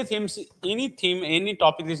 Any theme, any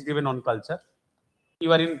topic is given on culture.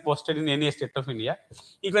 You are posted in any state of India.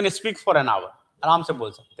 You can speak for an hour. आराम से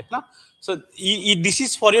बोल सकते हैं ना. So this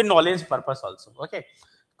is for your knowledge purpose also. Okay.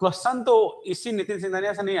 Question तो इसी नितिन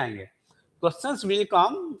सिंघानिया से नहीं आएंगे. Questions will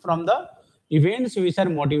come from the events which are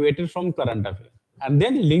motivated from current affairs and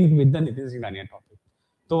then linked with the Nitin Singhania topic.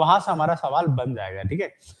 तो वहां से हमारा सवाल बन जाएगा. ठीक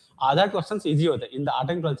है. आधा questions easy होता है. In the art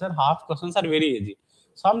and culture, half questions are very easy.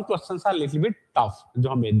 Some questions are little bit tough जो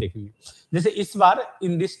हम ये देखेंगे. जैसे इस बार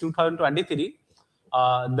in this 2023,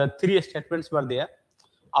 the 3 statements were there.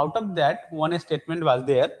 Out of that, one statement was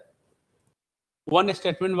there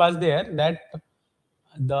that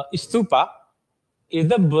the stupa is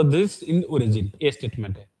the Buddhist in origin. A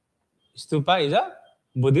statement है. Stupa is a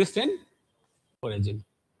Buddhist in origin.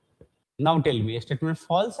 Now tell me, a statement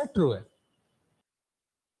false or true है?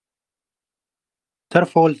 Sir,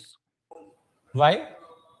 false. Why?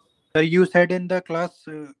 Sir, you said in the class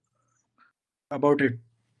about it.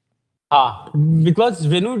 हाँ, because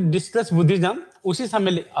when you discuss Buddhism, उसी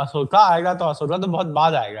समय अशोका आएगा तो अशोका तो बहुत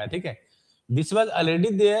बाद आएगा. ठीक है. This was already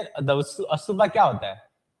there. The stupa क्या होता है?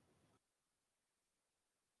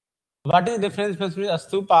 What is difference between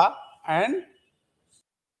stupa and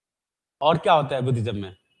और क्या होता है बुद्धिज्म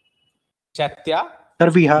में? Chaitya, Sir,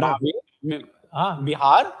 Vihara. महावीर, हाँ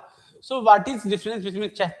विहार. So what is difference between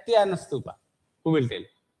chaitya and stupa? Who will tell?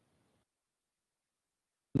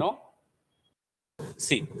 No?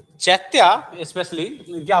 C, chaitya specially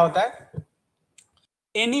क्या होता है?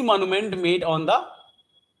 Any monument made on the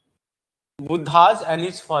Buddha's and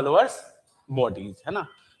his followers bodies, है ना.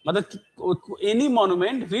 मतलब any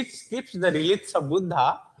monument which keeps the reliefs of Buddha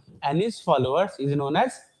and his followers is known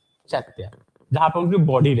as chaitya, जहां पर उनकी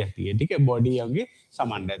body रहती है. ठीक है, बॉडी उनकी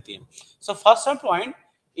समान रहती है. So first point,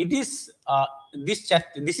 it is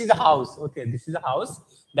this is a house. Okay, this is a house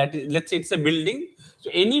that is, let's say it's a building.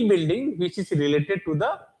 So any building which is related to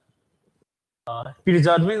the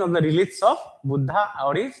preserving of the relics of Buddha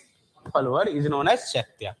or his follower is known as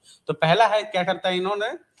Chaitya. तो पहला है क्या करता है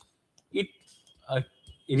इन्होंने? It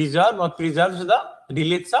reserve or preserves the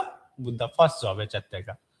relics of Buddha. First job है Chaitya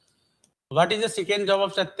का. What is the second job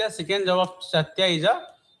of Chaitya? Second job of Chaitya is a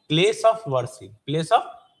place of worship. Place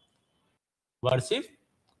of worship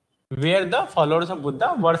where the followers of Buddha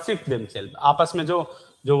worship themselves. आपस में जो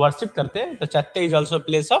worship करते हैं, तो Chaitya is also a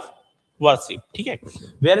place of worship. ठीक है.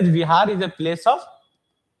 Whereas Vihar is a place of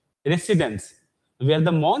residence where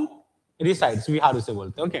the monk resides. Vihar उसे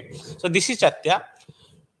बोलते हैं. Okay. So this is Chaitya.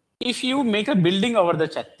 If you make a building over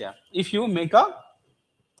the Chaitya, if you make a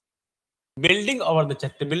building over the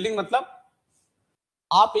Chaitya, building मतलब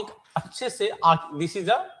आप एक अच्छे से, this is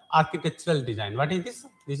a architectural design. What is this?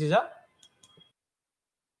 This is a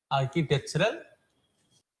architectural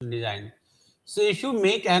design. So if you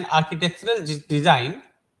make an architectural design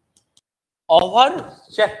over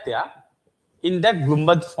Chaitya in that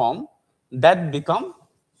gumbad form, that become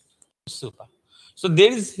stupa. So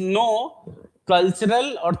there is no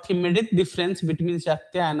cultural or thematic difference between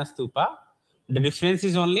Chaitya and stupa. The difference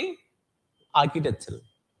is only architectural.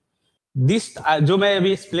 This जो मैं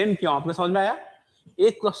अभी explain किया आपको समझ में आया?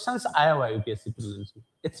 एक questions आया हुआ है यूपीएससी प्रीलिम्स में,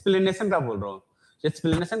 एक्सप्लेनेशन का बोल रहा हूँ.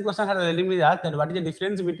 Explanation question had randomly asked that what is the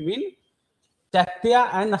difference between Chaitya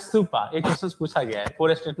and Stupa. एक क्वेश्चन पूछा गया है.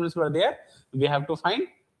 4 statements were there. We have to find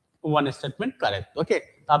one statement correct. Okay.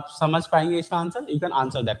 आप समझ पाएंगे इसका answer. You can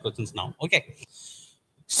answer that questions now. Okay.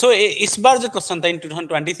 So इस बार जो क्वेश्चन था in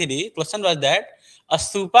 2023, question was that a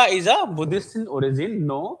stupa is a Buddhist in origin.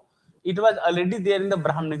 No, it was already there in the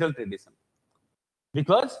Brahminical tradition.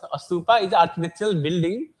 Because a stupa is an architectural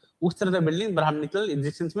building. उस तरह का building Brahminical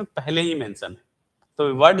existence में पहले ही mention है.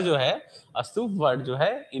 तो word जो है स्तूप word जो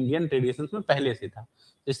है इंडियन ट्रेडिशंस में पहले से था.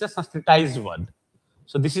 This is संस्कृताइज्ड word.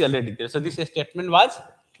 So this is already there. So this statement was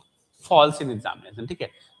falls in examination. ठीक है.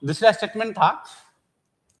 दूसरा स्टेटमेंट था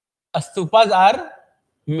stupas are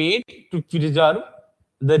made to preserve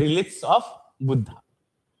the relics of Buddha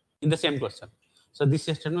in the same question. So this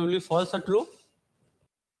statement will be false और true?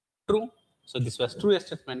 True. So this was true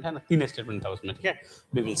statement है ना. 3 statement था उसमें. ठीक है.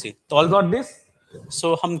 We will see. तो ऑल गॉट दिस.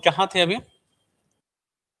 सो हम कहां थे अभी?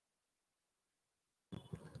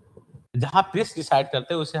 जहां प्रीस्ट डिसाइड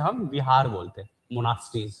करते हैं उसे हम विहार बोलते हैं.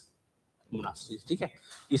 मोनास्ट्रीज. ठीक है.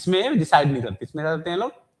 इसमें डिसाइड नहीं करते. इसमें करते हैं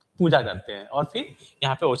लोग पूजा करते हैं और फिर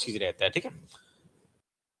यहाँ पे वो चीज रहता है. ठीक है.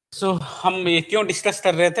 सो हम ये क्यों डिस्कस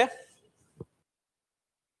कर रहे थे?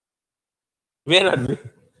 Where are we?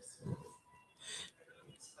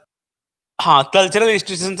 हाँ, cultural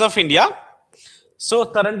institutions of India. So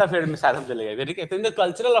current affair में शायद हम चले गए. ठीक है. तो in the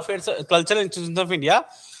cultural affairs, cultural institutions of India,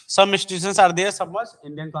 some institutions are there. Some was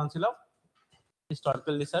Indian Council of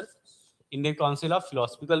Historical Research, Indian Council of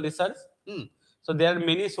Philosophical Research. So there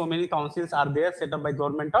are so many councils are there set up by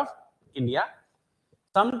government of India.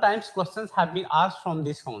 Sometimes questions have been asked from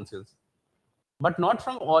these councils, but not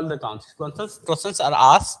from all the councils. Questions are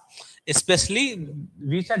asked especially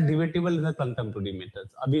which are debatable in the contemporary matters.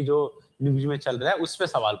 अभी जो news में चल रहा है उस पे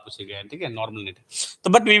सवाल पूछे गए हैं. ठीक है. Normal net.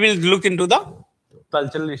 तो but we will look into the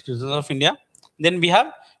cultural institutions of India. Then we have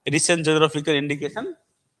recent geographical indication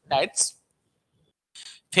that's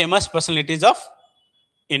famous personalities of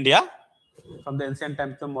India from the ancient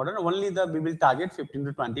times to modern. Only we will target 15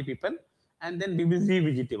 to 20 people and then we will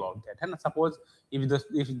revisit about that. And suppose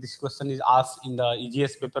if this question is asked in the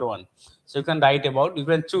EGS paper 1, so you can write about, you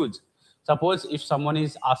can choose. Suppose if someone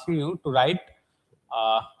is asking you to write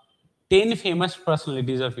 10 famous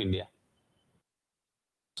personalities of India.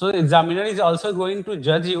 So the examiner is also going to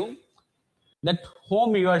judge you that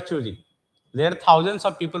whom you are choosing. There are thousands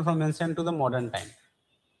of people from ancient to the modern time.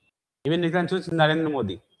 Even you can choose Narendra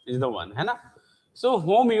Modi is the one, है ना. So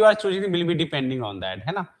whom you are choosing will be depending on that,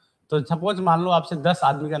 है ना. तो suppose मान लो आपसे 10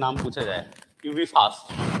 आदमी का नाम पूछा जाए. You be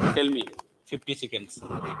fast. Tell me 50 seconds.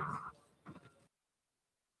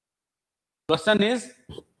 Question is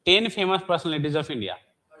 10 famous personalities of India,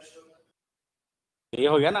 ये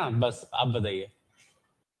हो गया ना, बस आप बताइए।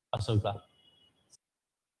 अशोका,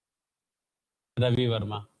 रवि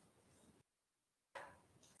वर्मा।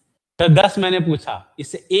 तो 10 मैंने पूछा,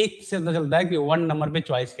 इससे एक से पता चलता है कि 1 नंबर पे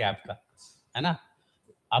चॉइस क्या है आपका, है ना।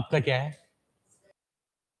 आपका क्या है?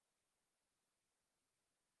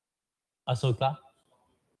 अशोका,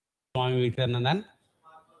 स्वामी विवेकानंद,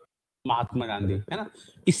 महात्मा गांधी, है ना।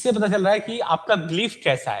 इससे पता चल रहा है कि आपका बिलीफ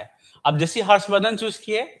कैसा है। अब जैसे हर्षवर्धन चूज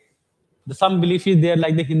किए, some belief is there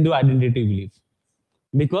like the Hindu identity belief,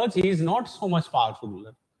 because he is not so much powerful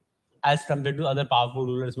ruler as compared to other powerful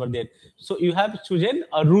rulers were there. So you have chosen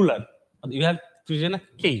a ruler, you have chosen a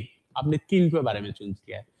king. आपने king के बारे में choose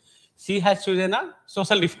किया है। She has chosen a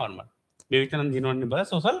social reformer. Vivekananda जिन्होंने बोला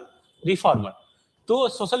social reformer. तो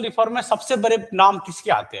social reformer सबसे बड़े नाम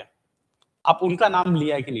किसके आते हैं? आप उनका नाम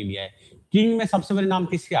लिया है कि नहीं लिया है? किंग में सबसे बड़े नाम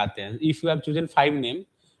किसके आते हैं? If you have chosen 5 name,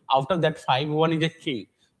 out of that 5 one is a king,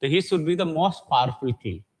 तो he should be the most powerful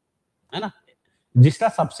king, है ना, जिसका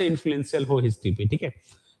सबसे इन्फ्लुएंशियल हो हिस्ट्री पे, ठीक है।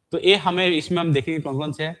 तो ये हमें इसमें हम देखेंगे कौन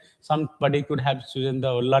कौन से हैं। Somebody could have chosen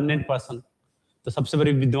the learned person, तो सबसे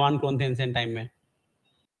बड़े विद्वान कौन थे एंशिएंट टाइम में?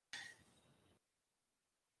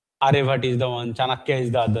 Aryabhata is the one, Chanakya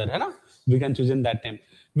is the other, है ना। We can choose in that time.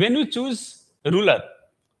 When you choose ruler,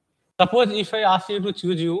 suppose if I ask you to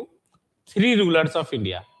choose you 3 rulers of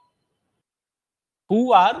India who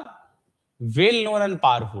are well known and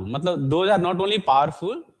powerful, मतलब those are not only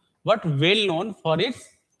powerful but well known for its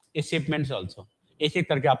achievements also, एक एक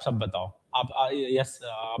करके आप सब बताओ। आप yes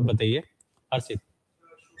आप बताइए। हर्षित,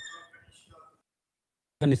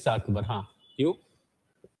 कनिष्ठा अकबर, हाँ। यू,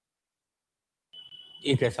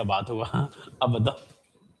 ये कैसा बात हुआ? अब बताओ।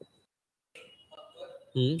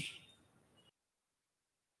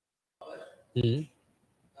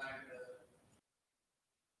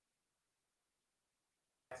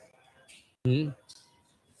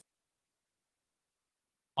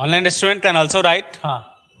 Online student can also right, हाँ।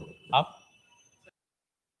 आप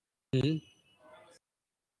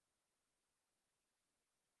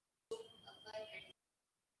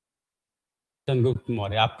चंद्रगुप्त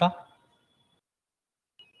मौर्य, आपका?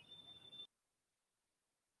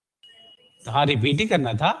 हाँ, रिपीट ही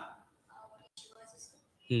करना था।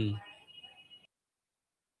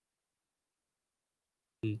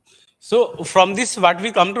 So from this what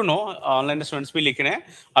we come to know, online students भी लिख रहे हैं,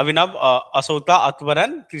 अभिनव, Ashoka,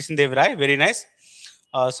 अकबरन, Krishnadevaraya, very nice,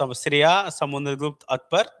 Shreya, Samudragupta,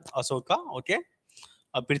 Akbar, Ashoka, okay,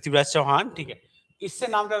 Prithviraj Chauhan, ठीक है। इससे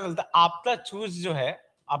नाम क्या चलता है? आपका चूज जो है,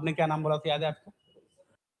 आपने क्या नाम बोला था, याद है आपको?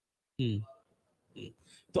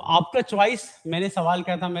 तो आपका चॉइस, मैंने सवाल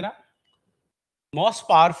क्या था मेरा? Most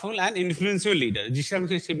powerful and influential leader, जिसका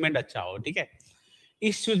कुछ अचीवमेंट अच्छा हो, ठीक है।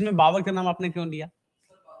 इस चूज में बाबर का नाम आपने क्यों लिया?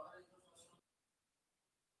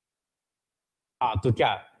 हाँ, तो क्या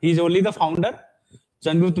he is only the founder?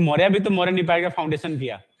 Chandragupta Maurya भी तो मौर्य निकाय का फाउंडेशन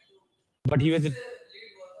किया, बट ही वाज,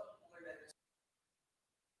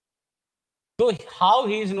 तो how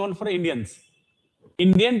he is known for Indians,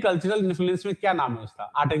 Indian cultural influence में क्या नाम है उसका?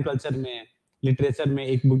 आर्ट एंड कल्चर में, लिटरेचर में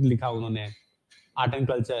एक बुक लिखा उन्होंने, art and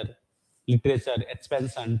culture, literature,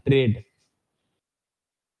 expansion, trade.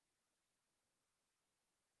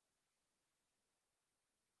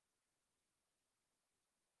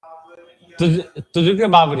 तुझे के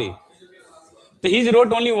बाबरी, तो he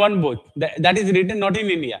wrote only one book that is written not in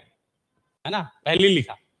India, है ना, पहले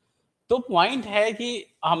लिखा। तो पॉइंट है कि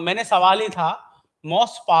मैंने सवाल ही था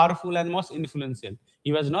most powerful and most influential,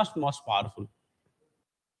 he was not most powerful,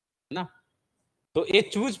 है ना। तो ये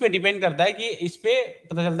चूज पे डिपेंड करता है कि इस पे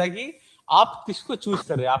पता चलता है कि आप किसको चूज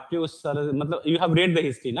कर रहे हैं। आपके उस मतलब you have read the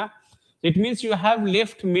history ना, it means you have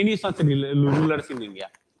left many such rulers in India,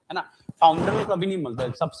 है ना। फाउंडर कभी नहीं मिलता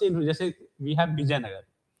है सबसे, जैसे we have Vijayanagar,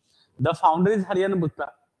 the founder is Haryana Bukka,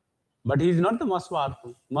 but he is not the most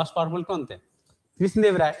powerful. Most powerful कौन थे?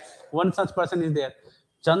 Krishnadevaraya, one such person is there.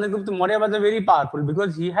 Chandragupta Maurya was very powerful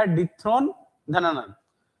because he had dethrone Dhanananda,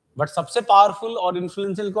 but सबसे पावरफुल और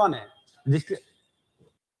इन्फ्लुएंशियल कौन है? जिसके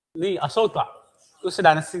नहीं, अशोका, उस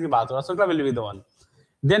डायनेस्टी की बात हो, Ashoka will be the one.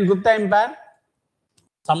 Then Gupta empire,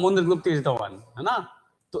 Samudragupta is the one, है ना।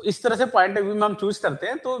 तो इस तरह से पॉइंट ऑफ व्यू में हम चूज करते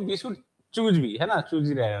हैं, तो वी शुड चूज भी, है ना, चूज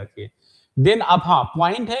ही रहेगा कि देन अब हाँ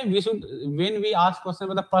पॉइंट है, we should when we ask question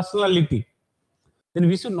about the personality, then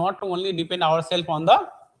we should not only depend ourselves on the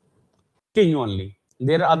king only,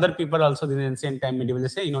 there are other people also in ancient time में।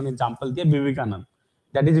 जैसे इन्होंने example दिया Vivekananda,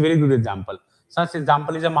 that is very good example. Such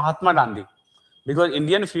example is a Mahatma Gandhi, because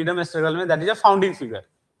Indian freedom struggle में that is a founding figure,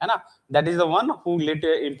 है ना, that is the one who played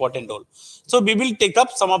an important role. So we will take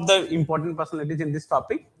up some of the important personalities in this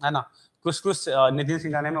topic, है ना। कुछ नितिन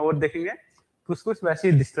सिंघानिया में और देखेंगे, कुछ कुछ वैसे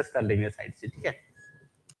ही डिस्कस कर लेंगे साइड से, ठीक है.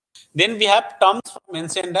 Then we have terms from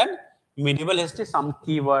ancient and medieval history, some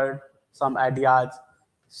keyword, some ideas,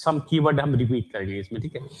 some keyword हम repeat करेंगे इसमें,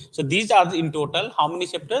 ठीक है. So these are in total how many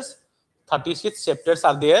chapters? 36 chapters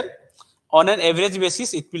are there. On an average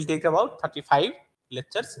basis, it will take about 35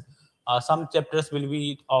 lectures. Some chapters will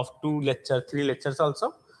be of 2 lectures, 3 lectures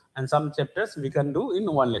also, and some chapters we can do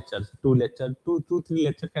in 1 lecture. 3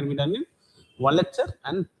 lectures can be done in 1 lecture,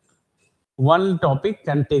 and one topic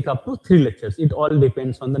can take up to 3 lectures. It all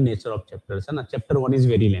depends on the nature of chapters. And chapter 1 is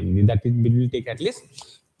very lengthy. That it will take at least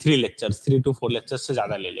 3 lectures, 3 to 4 lectures से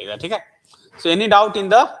ज़्यादा ले लेगा, ठीक है. So any doubt in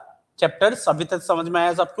the chapters? अभी तक समझ में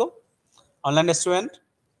आया सबको? Online student?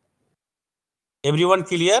 Everyone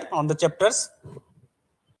clear on the chapters?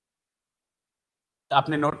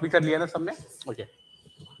 आपने नोट भी कर लिया ना सबने? Okay.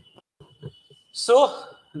 So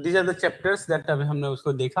these are the chapters that अभी हमने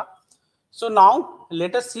उसको देखा. So now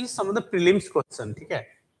let us see some of the prelims question, ठीक है.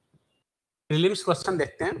 Prelims question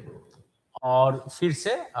देखते हैं और फिर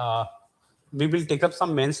से we will take up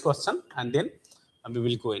some mains question and then we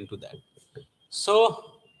will go into that. So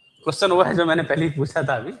question वो है जो मैंने पहले ही पूछा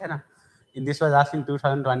था अभी, है ना. This was asked in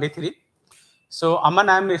 2023. So Aman,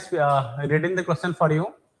 I am reading the question for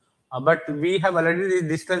you, but we have already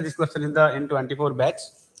discussed this question in the N24 batch.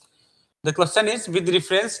 The question is, with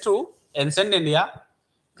reference to ancient India,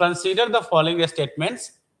 consider the following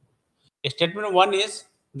statements. Statement 1 is,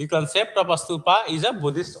 the concept of a stupa is a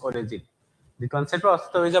Buddhist origin. The concept of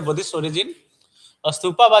stupa is a Buddhist origin. A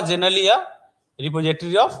stupa was generally a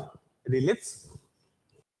repository of relics.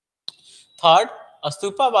 Third, a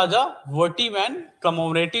stupa was a votive and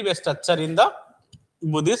commemorative structure in the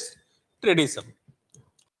Buddhist tradition.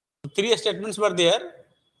 3 statements were there.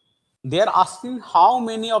 They are asking how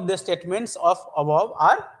many of the statements of above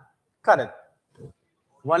are correct.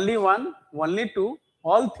 Only 1, only 2,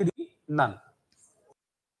 all 3, none.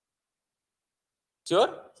 Sure?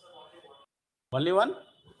 Only 1.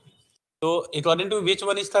 So according to which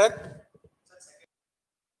one is correct?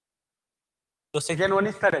 So second one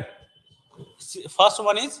is correct. First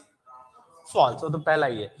one is false. So the पहला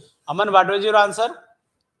ही है. Aman, what was your answer?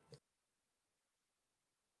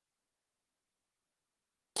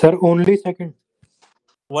 Sir, only second.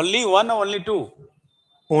 Only 1 or only 2?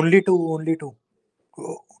 Only 2. Only 2.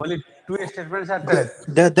 Only 2 statements are correct.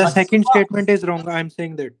 The second statement is wrong. I am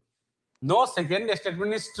saying that. No, second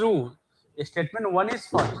statement is true. Statement 1 is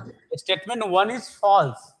false. Statement 1 is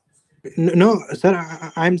false. No, sir,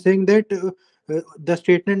 I am saying that the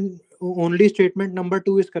statement, only statement number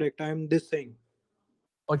 2 is correct. I am this saying.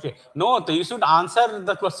 Okay. No, so you should answer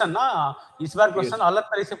the question, na? इस बार question अलग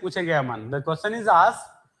तरह से पूछे गया man. The question is asked,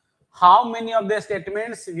 how many of the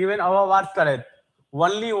statements given above are correct?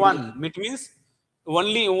 Only 1. It means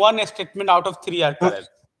only 1 statement out of 3 are correct.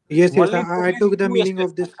 Yes, I took the meaning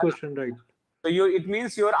of this question, right. So it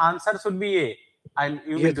means your answer should be A. And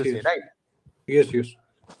you mean to say, right? Yes.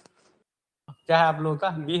 क्या है आप लोगों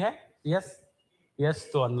का? B है? Yes,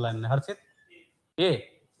 तो online Harshit. A.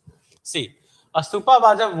 C. A stupa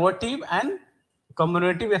was a votive and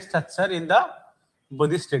commemorative structure in the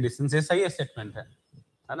Buddhist tradition. ये सही statement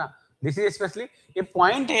है ना. This is especially ये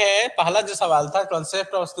पॉइंट है. पहला जो सवाल था,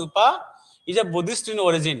 concept of stupa is a Buddhist in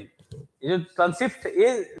origin. ये जो concept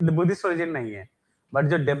ये Buddhist origin नहीं है, but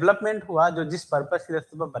जो development हुआ, जो जिस purpose के लिए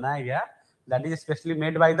स्तूपा बनाया गया, that is especially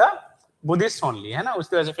made by the Buddhists only, है ना.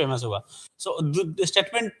 उसकी वजह से famous हुआ. So the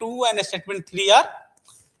statement 2 and statement 3 are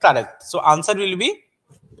correct. So answer will be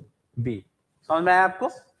B. समझ में आया आपको?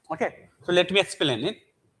 Okay. So let me explain it.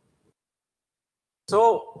 So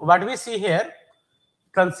what we see here,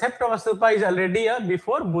 concept of a stupa is already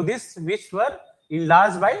before Buddhists, which were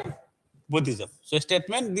enlarged by Buddhism. So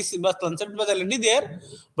statement, this concept was already there,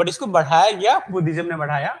 but इसको बढ़ाया गया, Buddhism ने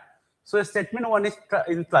बढ़ाया. So statement 1 is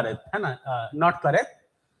incorrect, है ना? Not correct.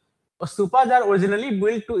 Stupas are originally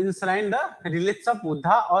built to enshrine the relics of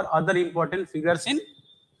Buddha or other important figures in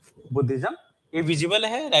Buddhism. ये visible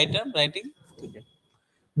है, writing. Okay.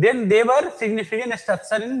 Then they were significant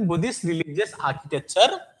structure in Buddhist religious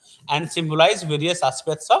architecture and symbolize various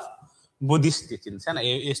aspects of Buddhist teachings, है ना.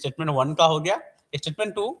 ये statement 1 का हो गया.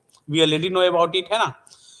 Statement 2 we already know about it, है ना.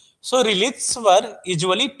 So relics were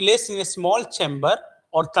usually placed in a small chamber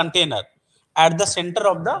or container at the center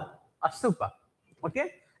of the stupa.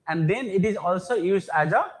 Okay, and then it is also used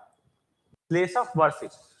as a place of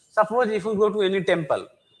worship. Suppose if you go to any temple,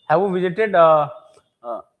 have you visited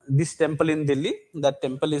this temple in Delhi? That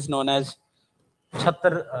temple is known as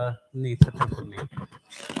Chhattarpur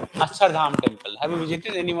Akshardham temple. Have you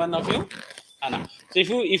visited any one of you? So if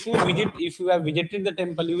you have visited the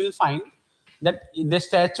temple, you will find that the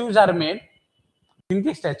statues are made.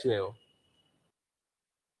 किनकी statue है वो?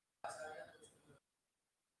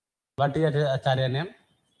 What is Acharya name?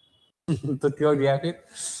 तो क्यों गया फिर?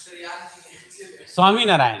 स्वामी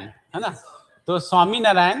नारायण, है ना? तो Swami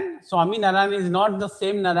Narayan is not the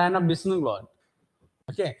same Narayan of Vishnu God.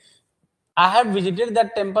 Okay, I have visited that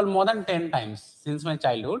temple more than 10 times since my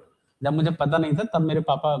childhood. जब मुझे पता नहीं था तब मेरे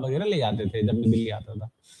पापा वगैरह ले जाते थे जब मैं दिल्ली आता था.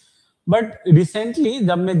 बट रिसेंटली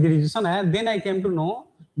जब मैं ग्रेजुएशन आया, then I came to know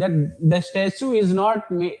that the statue is not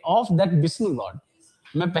of that Vishnu God.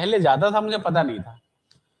 मैं पहले जाता था, मुझे पता नहीं था.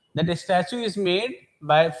 That statue is made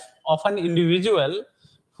by of an individual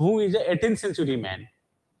who is a 18th century man.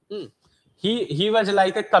 He was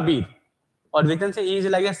like a Kabir, or we can say he is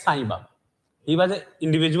like a Sai Baba. He was an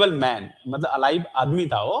individual man, मतलब alive आदमी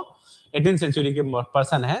था वो, 18th century के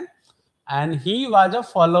person है, and he was a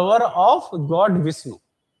follower of God Vishnu.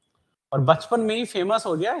 और बचपन में ही famous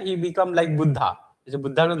हो गया. He become like Buddha. जैसे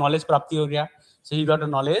बुद्धा को नॉलेज प्राप्ति हो गया, so he got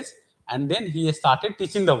a knowledge and then he started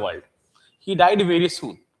teaching the world. He died very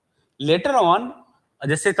soon. Later on,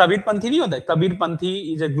 जैसे कबीर पंथी नहीं होता, कबीर पंथी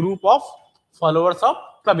is a group of followers of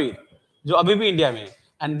Kabir जो अभी भी इंडिया में,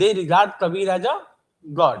 and they regard Kabir as a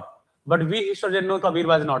God, but we historian no Kabir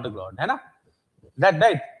was not a God, है ना? That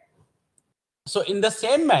right. So in the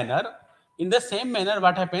same manner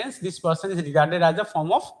what happens, this person is regarded as a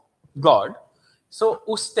form of God. सो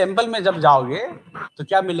उस temple में जब जाओगे तो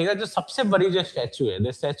क्या मिलेगा? जो सबसे बड़ी जो स्टैचू है,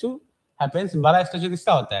 द स्टैचू हैपेंस, बड़ा स्टैचू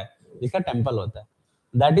किसका होता है? जिसका टेंपल होता है.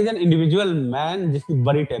 That is an individual man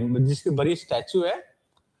जिसकी बड़ी स्टैचू है,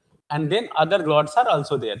 and then other gods are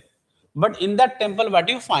also there. But in that temple,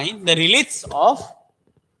 what you find, the relics of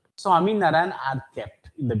Swami Narayan are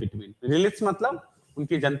kept in the between. Relics मतलब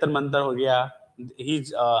उनके जंतर मंतर हो गया,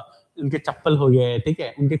 उनके चप्पल हो गए, ठीक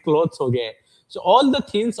है, उनके क्लोथ्स हो गए. So all the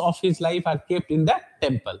things of his life are kept in that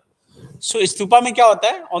temple. So stupa में क्या होता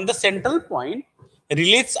है? On the central point,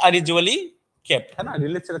 relics are usually kept, है ना?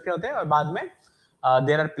 Relics रखे होते हैं और बाद में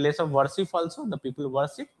there are place of worship also, the people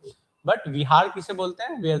worship. But विहार किसे बोलते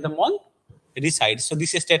हैं? Where the monk resides. So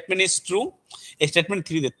this statement is true. Statement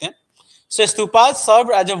 3 देते हैं. So stupas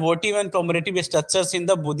served as a votive and commemorative structures in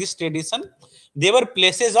the Buddhist tradition. They were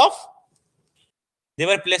places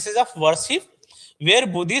of worship where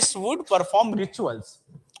Buddhists would perform rituals.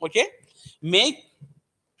 Okay, make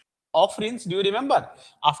offerings. Do you remember?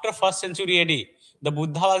 After 1st century AD, the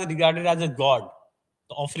Buddha was regarded as a god.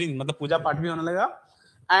 तो offering मतलब पूजा पाठ भी होने लगा,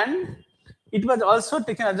 and it was also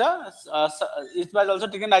taken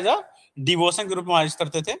as a devotion के रूप में use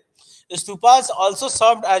करते थे. Stupas also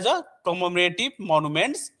served as a commemorative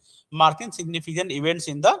monuments marking significant events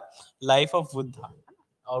in the life of Buddha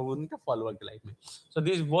और उनके फॉलोअर के लाइफ में. So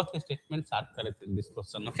this both statements are correct in this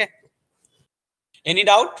question. Okay, any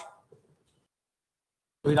doubt?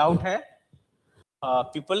 कोई डाउट है?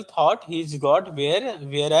 People thought he is God,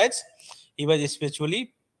 whereas he was spiritually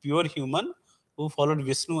pure human who followed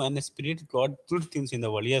Vishnu and spirit God, truth things in the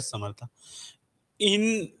world. Yes, Samartha. In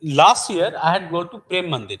last year, I had go to Prem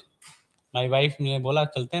Mandir. My wife ने बोला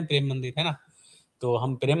चलते हैं प्रेम मंदिर, है ना? तो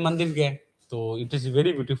हम प्रेम मंदिर गए. तो it is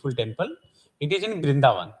very beautiful temple. It is in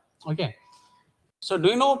Vrindavan. Okay. So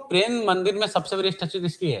do you know प्रेम मंदिर में सबसे बड़ी स्टैचू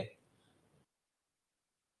किसकी है?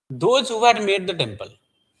 Those who had made the temple.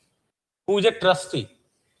 Who is a trustee.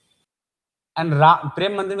 And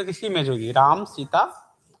प्रेम मंदिर में किसकी इमेज होगी? Ram, Sita,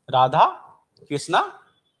 Radha, Krishna,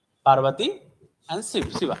 Parvati and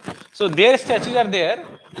Shiva. So there statues are there.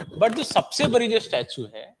 But जो सबसे बड़ी जो स्टैचू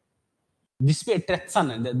है जिसपे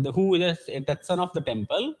अट्रैक्शन है, who is attraction of the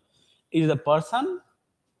temple is the person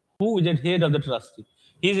who is the head of the trustee.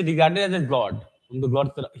 He is regarded as a God.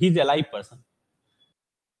 He is a live person.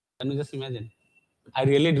 Can you just imagine? I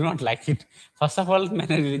really do not like it. First of all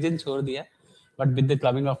मैंने religion छोड़ दिया. But with the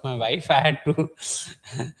coming of my wife, I had to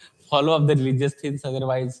follow up the religious things.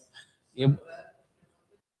 Otherwise,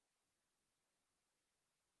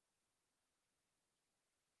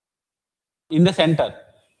 in the center,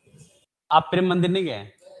 आप प्रेम मंदिर नहीं गए?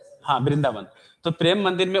 हाँ, वृंदावन. तो प्रेम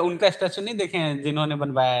मंदिर में उनका स्टैचू नहीं देखे हैं जिन्होंने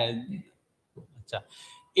बनवाया है? अच्छा,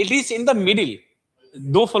 it is in the middle.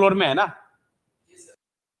 2 floor में है ना?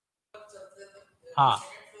 हाँ,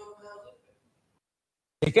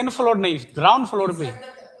 सेकेंड फ्लोर नहीं, ग्राउंड फ्लोर पे,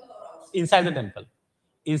 inside the temple.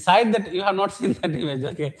 Inside that you have not seen that image.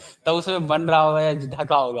 Okay, तो उसमें बन रहा होगा या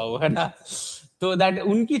ढका होगा वो, है ना? तो that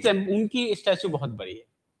उनकी स्टैचू बहुत बड़ी है.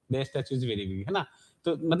 Their statue is very big, है ना?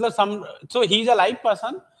 तो मतलब so he is a live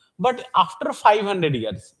person, but after 500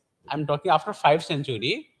 years, I'm talking after 5th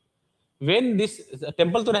century, when this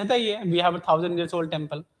temple तो रहता ही है, we have a 1000 years old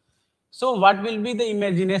temple. So what will be the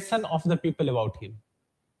imagination of the people about him?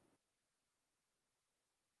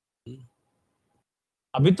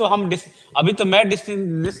 अभी तो मैं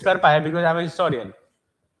discuss कर पाया because I'm a historian.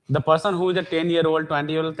 The person who is a 10-year-old,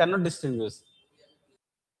 20-year-old cannot distinguish.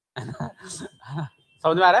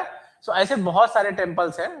 समझ में आ रहा है? So ऐसे बहुत सारे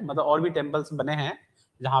टेम्पल्स हैं, मतलब और भी टेम्पल्स बने हैं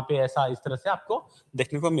जहां पे ऐसा इस तरह से आपको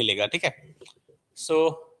देखने को मिलेगा. ठीक है. So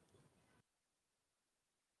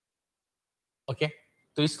ओके,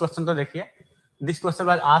 तो इस क्वेश्चन को देखिए. This question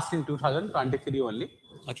was asked in 2023 only.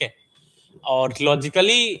 Okay, और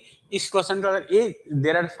लॉजिकली इस क्वेश्चन का अगर एक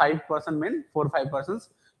there are 5% main 4-5 persons,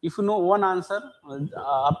 if you know one answer,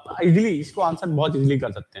 आप इजीली इसको आंसर बहुत इजीली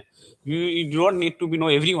कर सकते हैं. You don't need to be no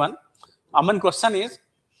everyone. Aman question is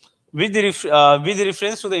with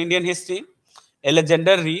reference to the Indian history,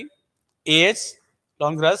 Alexander Ree, A.H.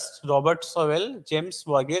 Longrust, Robert Sowell, James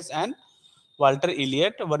Burgess, and Walter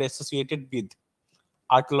Elliot were associated with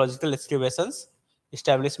archaeological excavations,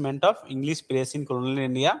 establishment of English press in colonial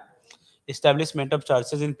India, establishment of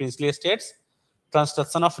churches in princely estates,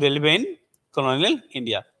 construction of railway in colonial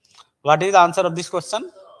India. What is the answer of this question?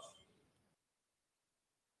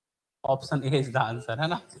 Option A is the answer, है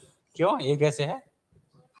ना? क्यों? ये कैसे है?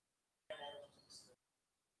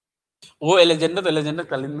 वो Alexander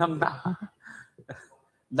कलिंगम था.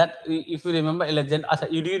 That if you remember Alexander,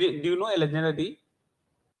 do you know Alexander Ree?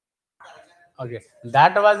 Okay,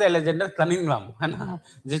 that was Alexander Cunningham, है ना,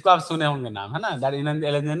 जिसको आप सुने होंगे नाम, है ना. That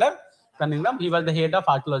Alexander Cunningham, he was the head of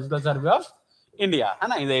Archaeological Survey of India, है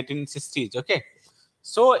ना, in the 1860s. Okay,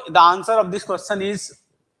 so the answer of this question is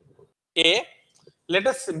A. Let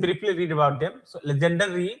us briefly read about them. So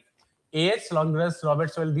Alexander Ree, A.H. Longrust,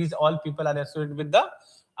 Robert Sowell, these all people are associated with the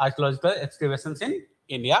archaeological excavations in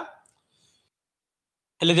India.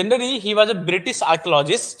 Alexander Ree, he was a British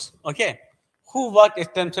archaeologist, okay, who worked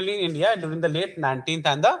extensively in India during the late 19th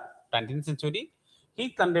and the 20th century. He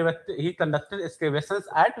conducted excavations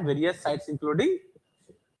at various sites, including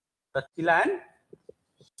Tachila and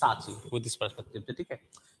Sanchi, with this perspective. Okay.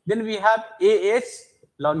 Then we have A.H.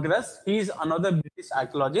 Longrust. He is another British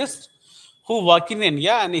archaeologist who worked in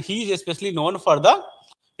India, and he is especially known for the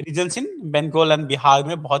regions in Bengal and Bihar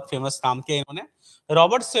में बहुत famous काम किया इन्होंने.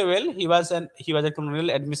 Robert Sowell, he was a colonial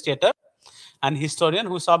administrator and historian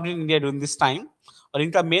who served in India during this time. और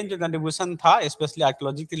इनका main जो contribution था, especially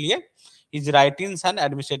archaeology के लिए, his writings and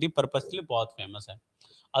administrative purpose के लिए बहुत famous है.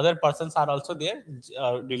 Other persons are also there,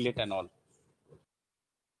 relate and all.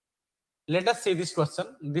 Let us see this question.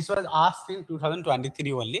 This was asked in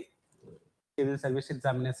 2023 only, civil service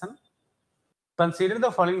examination. Consider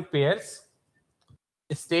the following pairs.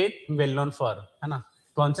 State well known for, है ना,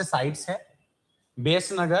 कौन से sites है?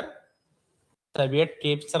 Besnagar, Soviet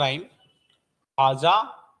cave shrine, खाजा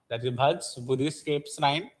that is भज Buddhist cave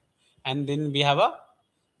shrine, and then we have a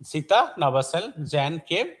Sita नवसल Jain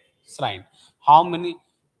cave shrine. How many?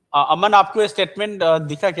 अमन, आपको statement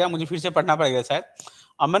दिखा क्या? मुझे फिर से पढ़ना पड़ेगा शायद.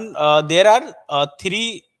 अमन, there are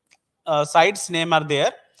 3 sites name are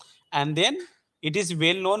there, and then it is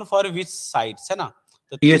well known for which sites, है ना?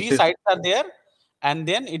 तो 3 sites are there, and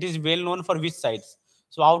then it is well known for which sites.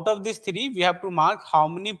 So out of these 3, we have to mark how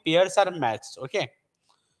many pairs are matched. Okay,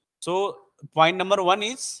 so point number 1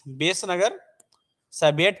 is Besnagar,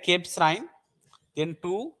 Soviet Cave Shrine, then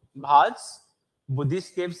 2 Bhaj,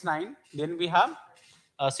 Buddhist Cave Shrine, then we have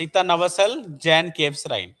Sita Navasal, Jain Cave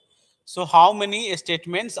Shrine. So how many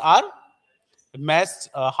statements are matched,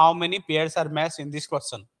 how many pairs are matched in this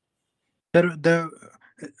question? Sir, the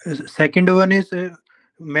second one is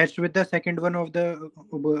matched with the second one of the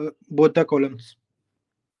both the columns.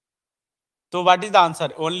 So what is the answer?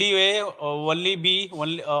 Only A, only B,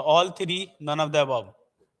 only all 3, none of the above.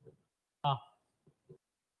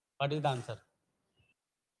 What is the answer?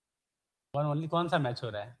 One only. कौन सा match हो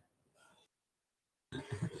रहा है?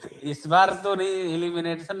 इस बार तो नहीं,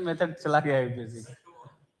 elimination method चला गया यूपीएससी का,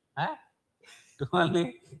 है? 2 only.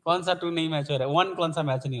 कौन सा 2 नहीं मैच हो रहा है? 1 कौन सा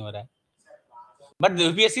मैच नहीं हो रहा है? But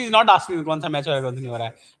UPSC is not asking कौन सा मैच हो रहा है, कौन सा नहीं हो रहा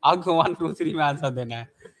है. आपको 1, 2, 3 में आंसर देना है,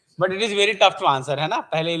 but it is very tough to answer, है ना,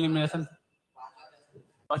 पहले elimination.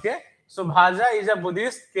 Okay, so bhaja is a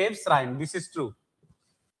Buddhist cave shrine, this is true,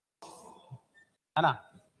 है ना?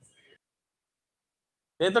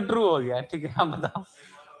 ये तो ट्रू हो गया, ठीक है. हम बताओ.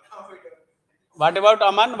 What about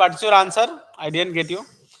Aman? What's your answer? I didn't get you.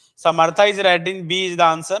 Samartha is writing B is the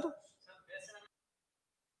answer.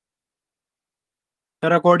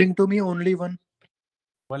 Sir, according to me, only one.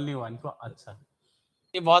 Only one. अच्छा,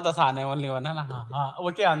 ये बहुत आसान है. Only one है ना? हाँ हाँ.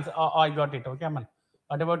 Okay, answer. I got it. Okay, Aman.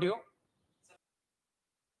 What about you?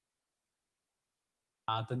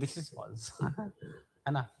 हाँ, तो this is false.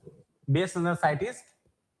 है ना? Based on the site is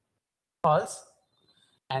false,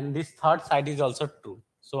 and this third site is also true.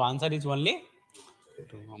 So answer is only.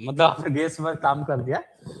 मतलब आपने गेस पर काम कर दिया.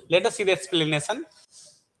 Let us see the explanation.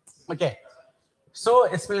 Okay, So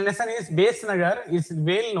explanation is Base Nagar is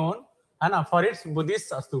well known, है ना, for its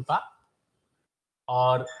Buddhist stupa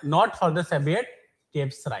और not for the Soviet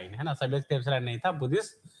cave shrine, है ना. Soviet cave shrine नहीं था,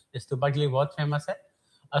 Buddhist स्तूपा के लिए बहुत फेमस है.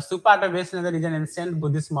 Stupa at Base Nagar is an ancient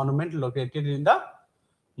Buddhist monument located in the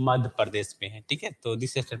Madhya Pradesh में है. ठीक है, तो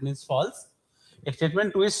this statement is false.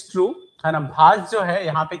 Statement 2 is true, है ना. भाज जो है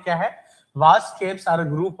यहाँ पे क्या है, vast caves are a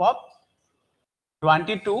group of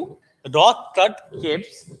 22 rock cut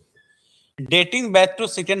caves dating back to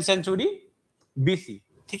 2nd century BC.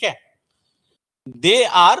 ठीक है, they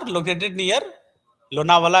are located near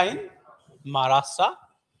Lonavala in Maharashtra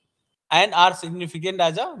and are significant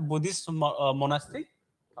as a Buddhist monastery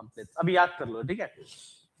complex. अभी याद कर लो. ठीक है,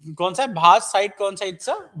 कौन सा भाज साइट, कौन सा, it's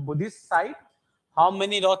a Buddhist site. How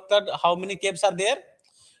many rock cut, how many caves are there,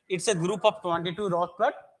 it's a group of 22 rock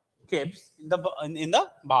cut caves in the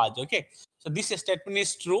भाज. Okay, so this statement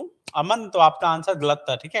is true. अमन, तो आपका आंसर गलत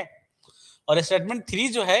था. ठीक है, और स्टेटमेंट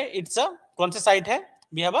 3 जो है, इट्स अ कौन सा साइट है,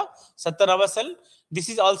 we have a सत्तरवासल. This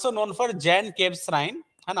is also known for Jain cave shrine,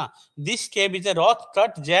 है ना. This cave is a rock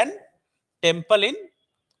cut Jain temple इन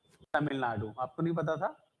तमिलनाडु. आपको नहीं पता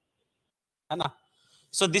था, है ना.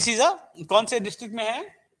 So this is a कौन से डिस्ट्रिक्ट में है,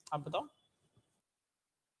 आप बताओ.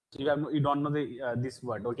 You don't know this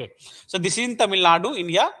word. Okay, so this is in Tamil Nadu,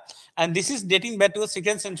 India, and this is dating back to the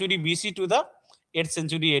 2nd century BC to the 8th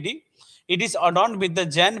century AD. It is adorned with the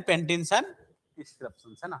Jain paintings and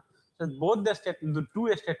inscriptions, है ना. So both the two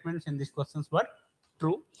statements in this questions were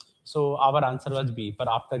true. So our answer was B.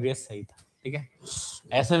 पर आपका guess सही था. ठीक है,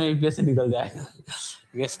 ऐसे में UPSC निकल जाएगा.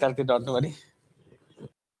 गेस करके डोंट वरी.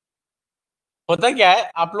 होता क्या है,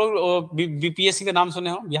 आप लोग बीपीएससी का नाम सुने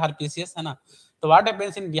हो, बिहार पीसीएस, है ना. तो what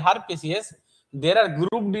happens in Bihar PCS, there are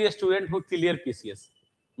group dear student who clear PCS,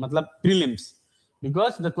 मतलब prelims,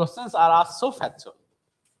 because the questions are asked so factual.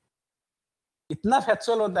 इतना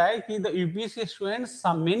फैक्चुअल होता है कि the UPSC students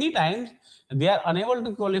many times they are unable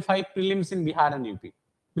to qualify prelims in Bihar and UP.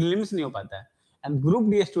 Prelims नहीं हो पाता है. And group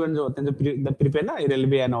dear student जो होते हैं, जो प्रिपेयर ना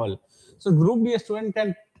railway and all, so group dear student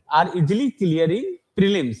can are easily clearing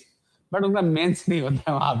prelims, but उनका मेंस नहीं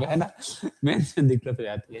होता है वहां पे, है ना. मेंस में दिक्कत हो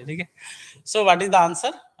जाती है. ठीक है, so what is the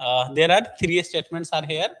answer, there are 3 statements are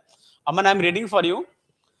here. Aman, I am reading for you.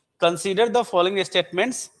 Consider the following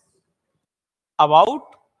statements about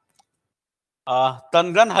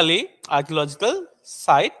तनगनहली archaeological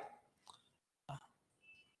site.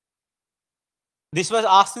 This was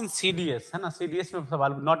asked in CDS, है ना. सीडीएस में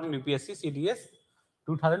सवाल, not in UPSC, CDS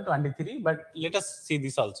 2023, but let us see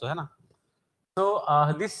this also, है ना. So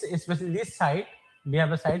this, especially this site, we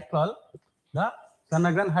have a site called the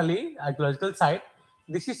Tanaganhalli archaeological site.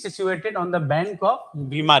 This is situated on the bank of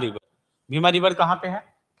Bhima River. Bhima River कहाँ पे है?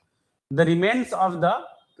 The remains of the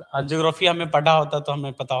geography हमें पढ़ा होता तो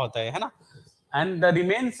हमें पता होता है ना. And the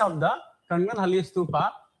remains of the Tanaganhalli stupa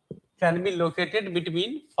can be located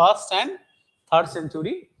between 1st and 3rd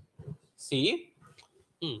century CE.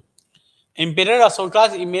 Emperor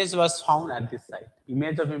Ashoka's image was found at this site.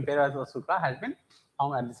 Image of Emperor Ashoka has been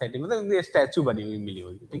found at this site. मतलब ये statue बनी हुई मिली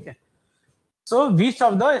होगी. ठीक है. So which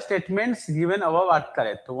of the statements given above are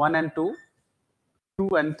correct? 1 and 2, 2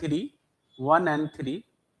 and 3, 1 and 3,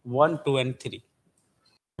 1, 2 and 3.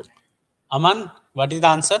 Aman, what is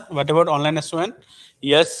the answer? What about online student?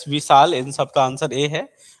 Yes, Vishal, इन सबका answer A है.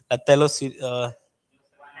 Tell us.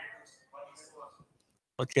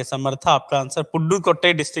 Okay, समर्था आपका आंसर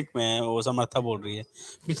पुडुकोट्टई डिस्ट्रिक्ट में है, वो समर्था बोल रही है.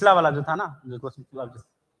 पिछला वाला जो था ना, जो क्वेश्चन.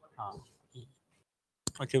 हाँ,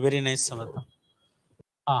 ओके, वेरी नाइस समर्था.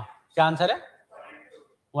 हाँ, क्या आंसर है?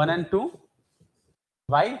 1 and 2.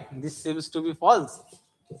 Why this seems to be false?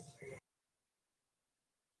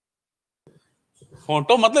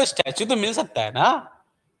 Photo मतलब स्टैचू तो मिल सकता है ना,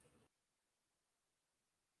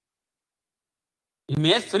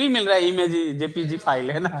 इमेज थोड़ी मिल रहा है. इमेज जेपीजी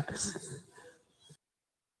फाइल है ना.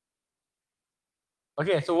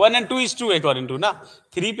 Okay, so 1 and 2 is true according to ना.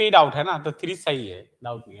 3 पे डाउट है ना, तो 3 सही है,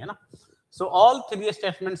 डाउट नहीं है ना. So all 3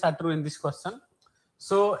 statements are true in this question.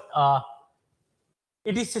 So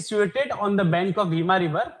it is situated on the bank of Bhima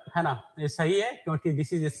river, है ना. ये सही है, क्योंकि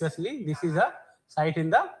this is specially, this is a site in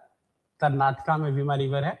the Karnataka में भीमा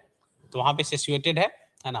रिवर है, तो वहां पे सिचुएटेड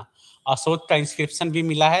है ना. अशोक का इंस्क्रिप्शन भी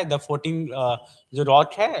मिला है. द 14 जो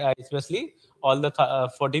रॉक है, specially all the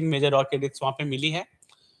 14 major rock addicts वहां पे मिली है.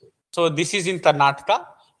 So this is in Karnataka.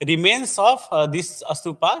 Remains of this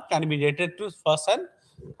stupa can be dated to 1st and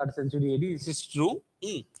 3rd century AD. This is true.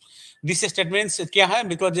 This statement क्या है?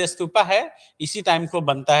 Because ये स्तूपा है, इसी time को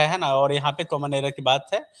बनता है ना. और यहाँ पे कॉमन एरर की बात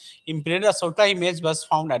है. Emperor Ashoka image was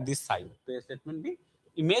found at this site. तो ये स्टेटमेंट भी,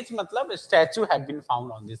 इमेज मतलब statue have been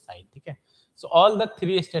found on this site. ठीक है. So all the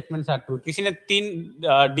 3 statements are true. किसी ने 3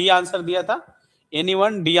 D आंसर दिया था.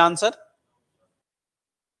 Anyone D answer?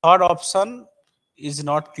 Third option is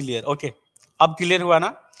not clear. Okay, अब clear हुआ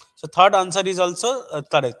ना? So third answer is also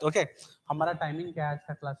correct. Okay, हमारा timing क्या है आज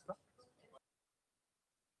का क्लास का?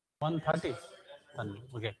 1:30.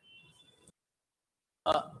 Okay.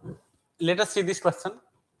 Let us see this question.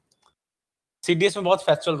 CDS में बहुत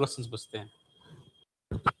factual questions पूछते हैं.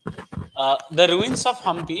 The ruins of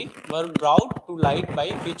Hampi were brought to light by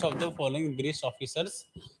which of the following British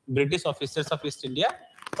officers of East India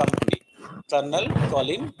Company? Colonel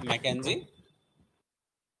Colin Mackenzie,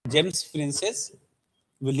 James Princess,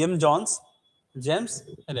 William Jones, James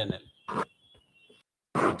Rennell.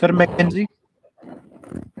 Sir, Mackenzie.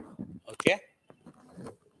 Okay.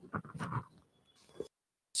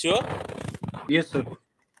 Sure? Yes, sir.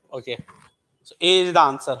 Okay. So A is the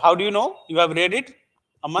answer. How do you know? You have read it,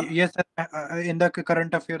 Aman? Yes, sir. In the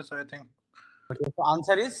current affairs, I think. Okay. So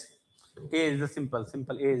answer is A is the simple.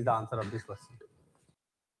 A is the answer of this question.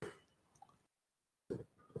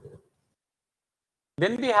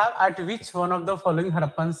 Then we have at which one of the following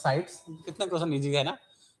Harappan sites? कितना question easy है ना?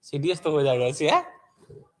 CDS तो हो जाएगा ऐसे है?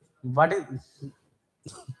 What is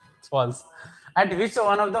false? At which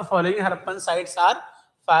one of the following Harappan sites are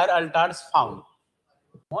fire altars found?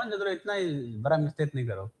 कौन जरूर इतना बड़ा मिस्टेक नहीं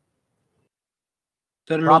करो.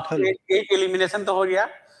 Sir, Lothal. एक elimination तो हो गया.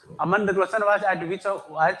 Aman, the question was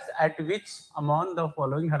at which among the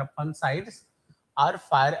following Harappan sites are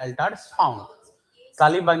fire altars found?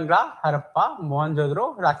 Kalibangan, Harappa, Mohenjodaro,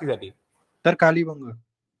 Rakhigarhi. Sir, Kalibangan.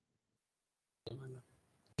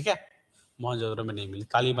 ठीक है, मोहनजोदड़ो में नहीं मिली.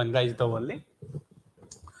 Kalibangan is the only.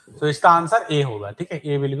 तो इसका आंसर ए होगा. ठीक है,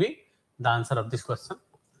 ए will be the answer of this question.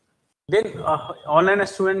 Then online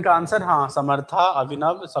student का आंसर हाँ समर्था,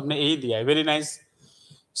 अभिनव सबने ए ही दिया है. Very nice.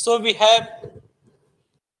 So we have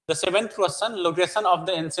the 7th question. Location of the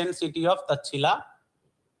ancient city of Takshashila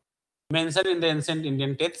mentioned in the ancient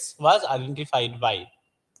Indian texts was identified by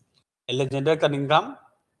Alexander Cunningham,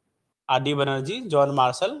 R.D. Banerjee, John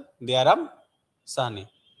Marshall, Dayram Sahni.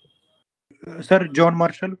 Sir, John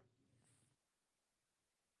Marshall.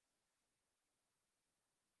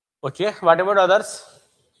 Okay, what about others?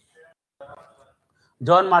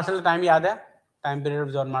 John Marshall time याद है? Time period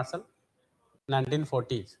of John Marshall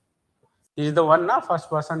 1940s. He is the one na first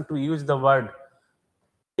person to use the word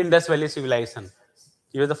Indus Valley civilization.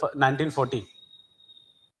 He was the 1940.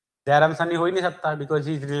 Dayram Sahni हो ही नहीं सकता because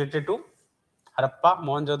he is related to Harappa,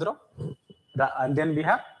 Mohenjo-daro. And then we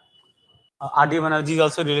have R.D. Banerjee is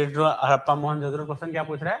also related to Harappa, Mohenjo-daro. Question क्या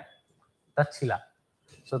पूछ रहा है? Takshashila.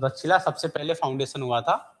 So Takshashila सबसे पहले foundation हुआ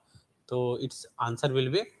था. तो its answer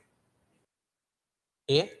will be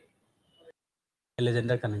A.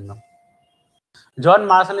 Alexander Cunningham. John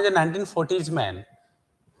Marshall is a 1940s man.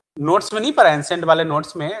 Notes में नहीं पर एंशिएंट वाले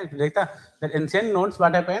नोट्स में देखता that ancient notes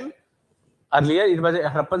what happened earlier it was a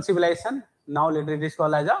Harappan civilization, now later it is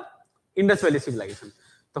called as a Indus Valley civilization.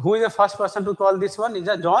 So who is the first person to call this one? Is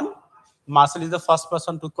a John Marshall is the first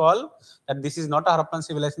person to call that this is not a Harappan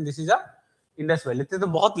civilization, this is a Indus Valley. It is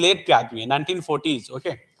the बहुत late पे आदमी है 1940s.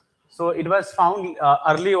 Okay, so it was found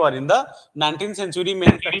early or in the 19th century में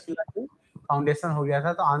foundation हो गया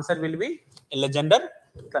था. तो answer will be Alexander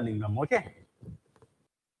Cunningham. Okay.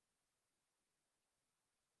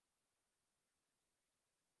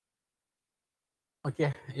 Okay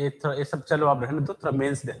ये सब चलो आप रहने दो. थोड़ा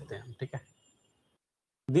मेंस देखते हैं. ठीक है,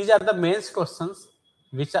 these are the mains questions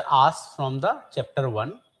which are asked from the chapter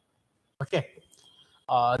 1. Okay,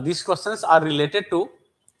 these questions are related to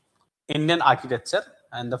Indian architecture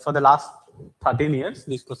and for the last 13 years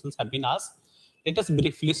these questions have been asked. Let us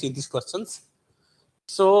briefly see these questions.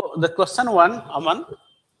 So the question 1, Aman,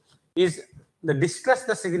 is the discuss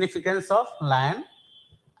the significance of lion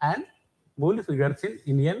and bull figures in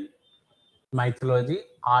Indian mythology,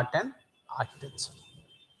 art and architecture.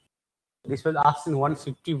 This was asked in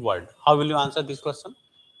 150 word. How will you answer this question?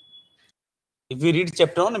 If we read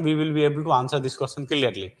chapter 1, we will be able to answer this question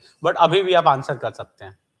clearly. But अभी भी आप answer कर सकते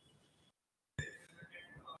हैं.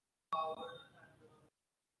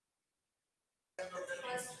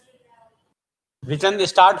 We can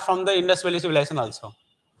start from the Indus Valley civilization also.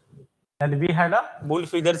 And we had a bull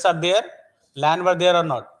figures are there, land were there or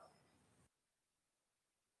not?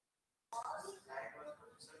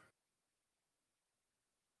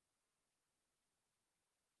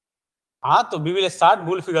 हाँ, तो we will start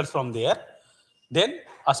bull figures from there. Then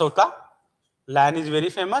Ashoka, land is very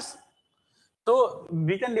famous. So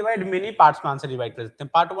we can divide many parts में answer divide कर सकते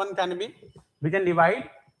हैं. Part 1 can be we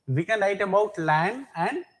can write about land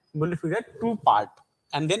and bull figure 2 part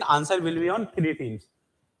and then answer will be on 3 themes.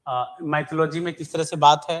 Mythology में किस तरह से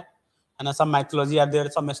बात है ना? Some mythology are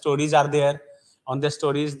there, some stories are there. On the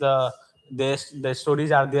stories the the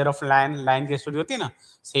stories are there of lion की story होती है ना,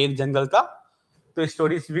 शेर जंगल का, तो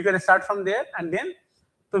stories we can start from there and then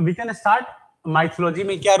तो वी कैन स्टार्ट माइथोलॉजी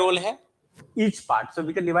में क्या रोल है each part. So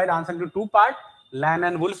we can divide answer into two part, lion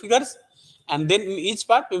and wolf figures, and then in each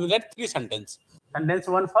part we will get 3 sentence. Sentence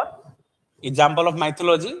 1 for example of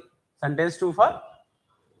mythology, sentence 2 for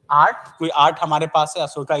art, कोई art हमारे पास है,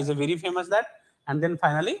 Ashoka is a very famous that, and then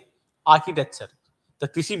finally architecture, तो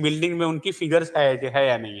किसी building में उनकी figures है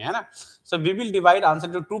या नहीं है ना. So we will divide answer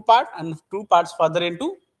to 2 part and 2 parts further into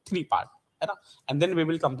 3 part, है ना, and then we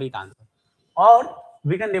will complete answer. Or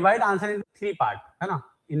we can divide answer into 3 part, है ना,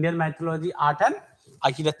 Indian mythology, art and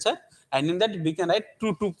architecture, and in that we can write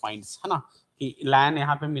 2 points, है ना, कि line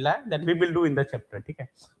यहाँ पे मिला है, that we will do in the chapter. ठीक है,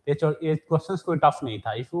 ये क्वेश्चंस कोई टफ नहीं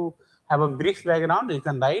था. If you have a brief background, you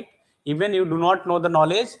can write. Even you do not know the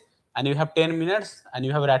knowledge and you have 10 minutes and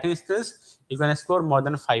you have writing skills, you can score more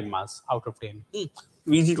than 5 marks out of 10.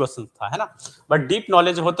 Easy question था, है ना, but deep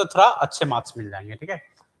knowledge हो तो थोड़ा अच्छे marks मिल जाएंगे. ठीक है,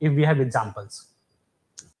 if we have examples.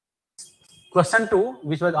 Question 2,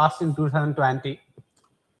 which was asked in 2020,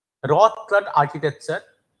 rock cut architecture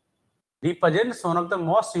represents one of the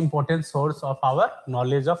most important source of our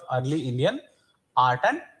knowledge of early Indian art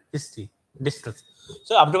and history. Discuss.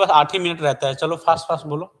 So आपके पास 8 ही minute रहता है, चलो fast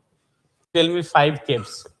बोलो. Tell me 5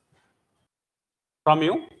 caves from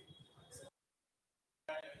you.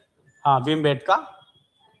 हाँ, Bhimbetka.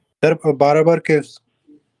 Sir बाराबार caves.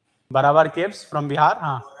 बाराबार caves from Bihar.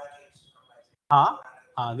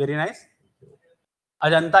 हाँ, very nice.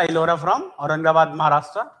 Ajanta Ellora from Aurangabad,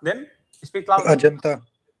 Maharashtra. Then speak loud. Ajanta.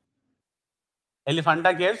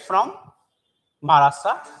 Elephanta Caves from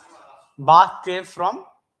Maharashtra. Bagh Cave from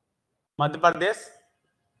Madhya Pradesh.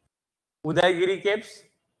 Udaygiri Caves,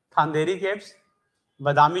 Khanderi Caves,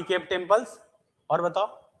 Badami Cave Temples. और बताओ,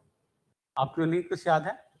 आपको नहीं कुछ याद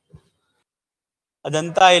है?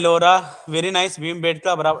 Ajanta, Ellora, very nice.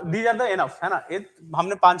 Bhimbetka बराबर. These are the enough, है ना,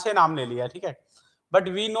 हमने 5-6 नाम ले लिया. ठीक है, but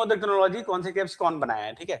we know the chronology, कौन से केव्स कौन बनाया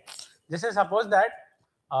है. ठीक है, जैसे सपोज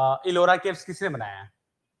दैट इलोरा केव्स किसने बनाया है?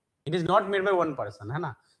 It is not made by one person, है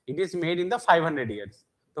ना, it is made in the 500 years.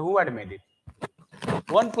 तो who had made it?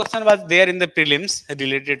 One question was there in the prelims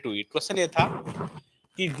related to it. Question ये था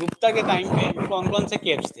कि गुप्ता के टाइम पे कौन-कौन से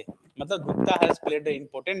केव्स थे, मतलब Gupta has played the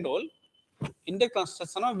important role in the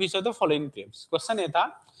construction of which of the following caves. Question ये था,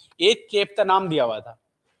 एक केव का नाम दिया हुआ था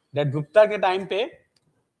दैट गुप्ता के टाइम पे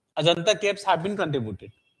Ajanta caves have been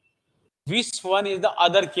contributed. Which one is the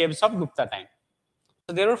other caves of Gupta time?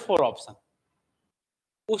 So there were 4 options.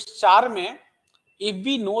 उस 4 में, if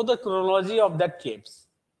we know the chronology of that caves,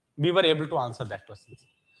 we were able to answer that question.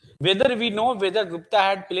 Whether we know whether Gupta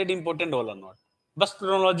had played important role or not, बस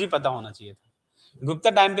chronology पता होना चाहिए था.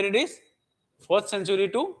 Gupta time period is 4th century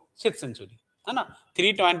to 6th century, है ना,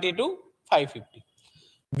 320 to 550.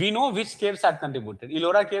 We know which caves are contributed.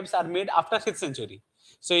 Ellora caves are made after 6th century.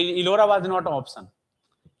 So Ellora was not an option.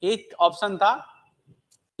 एक option था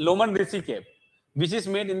Loman Rishi cave, which is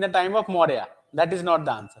made in the time of Maurya. That is not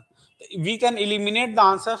the answer. We can eliminate the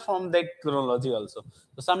answer from that chronology also.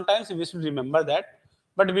 So sometimes we should remember that,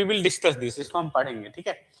 but we will discuss this. इसको हम पढ़ेंगे, ठीक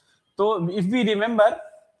है? तो if we remember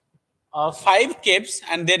 5 caves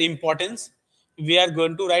and their importance, we are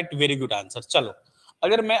going to write very good answer. चलो,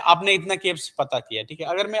 अगर मैं आपने इतना caves पता किया, ठीक है?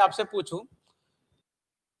 अगर मैं आपसे पूछूं,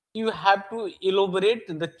 you have to elaborate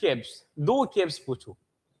the caves. 2 caves पूछूं,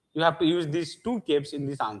 you have to use these 2 caves in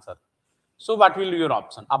this answer. So what will be your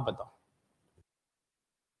option? आप बताओ.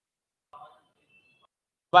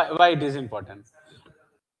 Why it is important?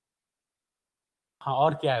 हाँ,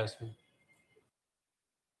 और क्या है उसमें?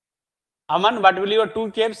 Aman, what will be your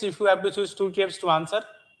 2 caves if you have to choose 2 caves to answer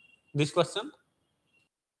this question?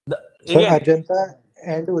 Ajanta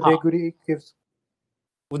and Udaygiri caves.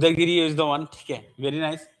 Udaygiri is the one, ठीक है, very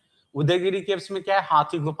nice. Udaygiri caves में क्या है?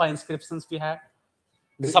 हाथी गुफा inscriptions भी है,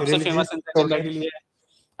 सबसे फेमस जगह के लिए,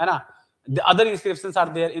 है ना. The other inscriptions are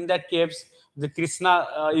there in that caves. The Krishna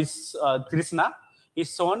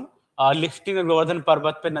is shown lifting a Govardhan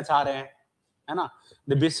पर्वत पे नचा रहे हैं, है ना.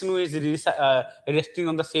 The Vishnu is resting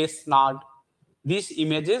on the शेष नाग. These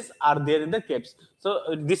images are there in the caves.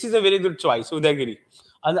 So this is a very good choice. Udaygiri.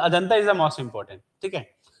 Ajanta is the most important. ठीक है.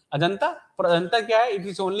 अजंता क्या है? It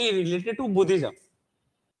is only related to Buddhism.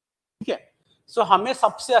 ठीक है. So हमें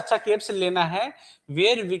सबसे अच्छा केव्स लेना है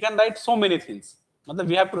where we can write so many things. मतलब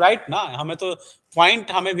we have to write ना, हमें तो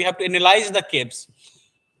point, हमें we have to analyze the caves.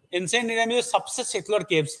 Ancient India में जो सबसे secular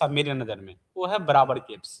caves था मेरे नजर में, वो है बराबर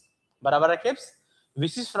caves. बराबर caves,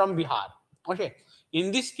 which is from Bihar. Okay.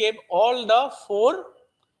 In this cave, all the 4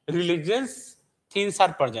 religions things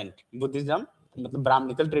are present. Buddhism, मतलब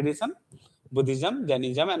Brahminical tradition, Buddhism,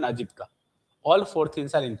 Jainism and Ajivika. All four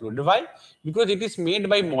things are included. Why? Because it is made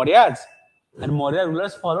by Mauryas, and Maurya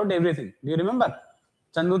rulers followed everything. Do you remember?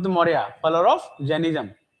 Chandragupta Maurya, follower of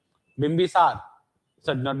Jainism. Bimbisar,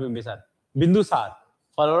 sorry, not Bimbisar, Bindusar,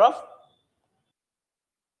 follower of,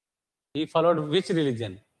 he followed which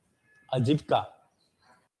religion? Ajivka.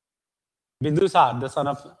 Bindusar, the son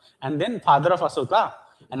of, and then father of Asoka,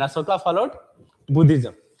 and Asoka followed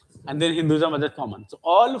Buddhism, and then Hinduism was common. So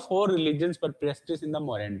all four religions were practiced in the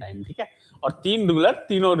Mauryan time. ठीक है? और तीन ruler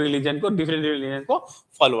तीनों religion को, different religion को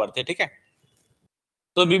follower थे. ठीक है?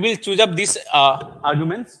 So we will choose up these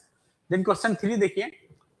arguments. Then question 3 देखिए.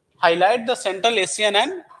 Highlight the Central Asian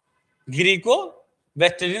and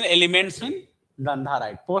Greco-Western elements in Gandha,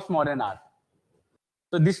 right? Post-modern art.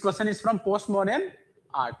 So this question is from post-modern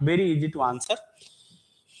art. Very easy to answer.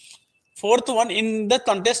 Fourth one, in the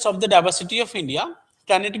context of the diversity of India,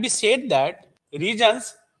 can it be said that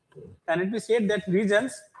regions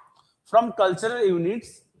from cultural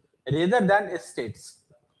units rather than states?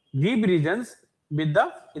 Give regions with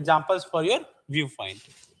the examples for your viewpoint.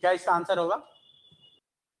 क्या इसका answer होगा?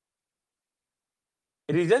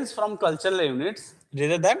 Regions from cultural units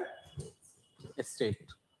rather than state.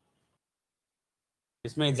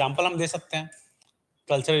 इसमें example हम दे सकते हैं,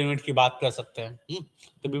 cultural unit की बात कर सकते हैं.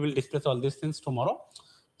 तो we will discuss all this things tomorrow.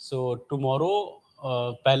 So tomorrow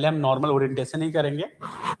पहले हम नॉर्मल ओरिएंटेशन ही करेंगे,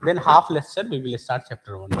 than half lecture we will start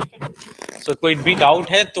chapter 1. ठीक है? सो कोई भी डाउट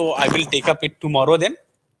है तो I will take up it tomorrow. Then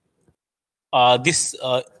this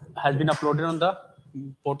has been uploaded on the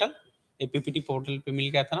portal. एपीपीटी portal पे मिल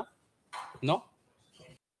गया था ना? No?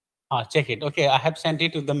 Check it. Okay, I have sent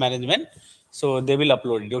it to the management, so they will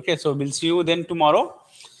upload it. Okay, so we'll see you then tomorrow,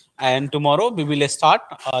 and tomorrow we will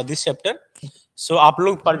start this chapter. So आप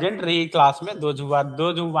लोग present रहिए class में, those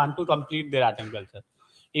who want to complete their art and culture.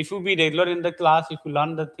 If you be regular in the class, if you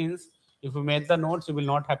learn the things, if you make the notes, you will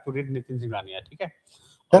not have to read Nitin Singhania. ठीक है?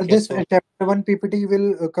 Sir, this chapter 1 PPT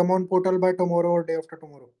will come on portal by tomorrow or day after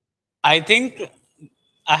tomorrow? I think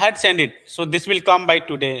I had sent it, so this will come by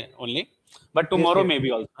today only. But tomorrow maybe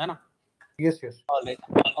also, है ना? Yes.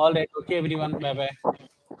 All right. Okay, everyone. Bye bye.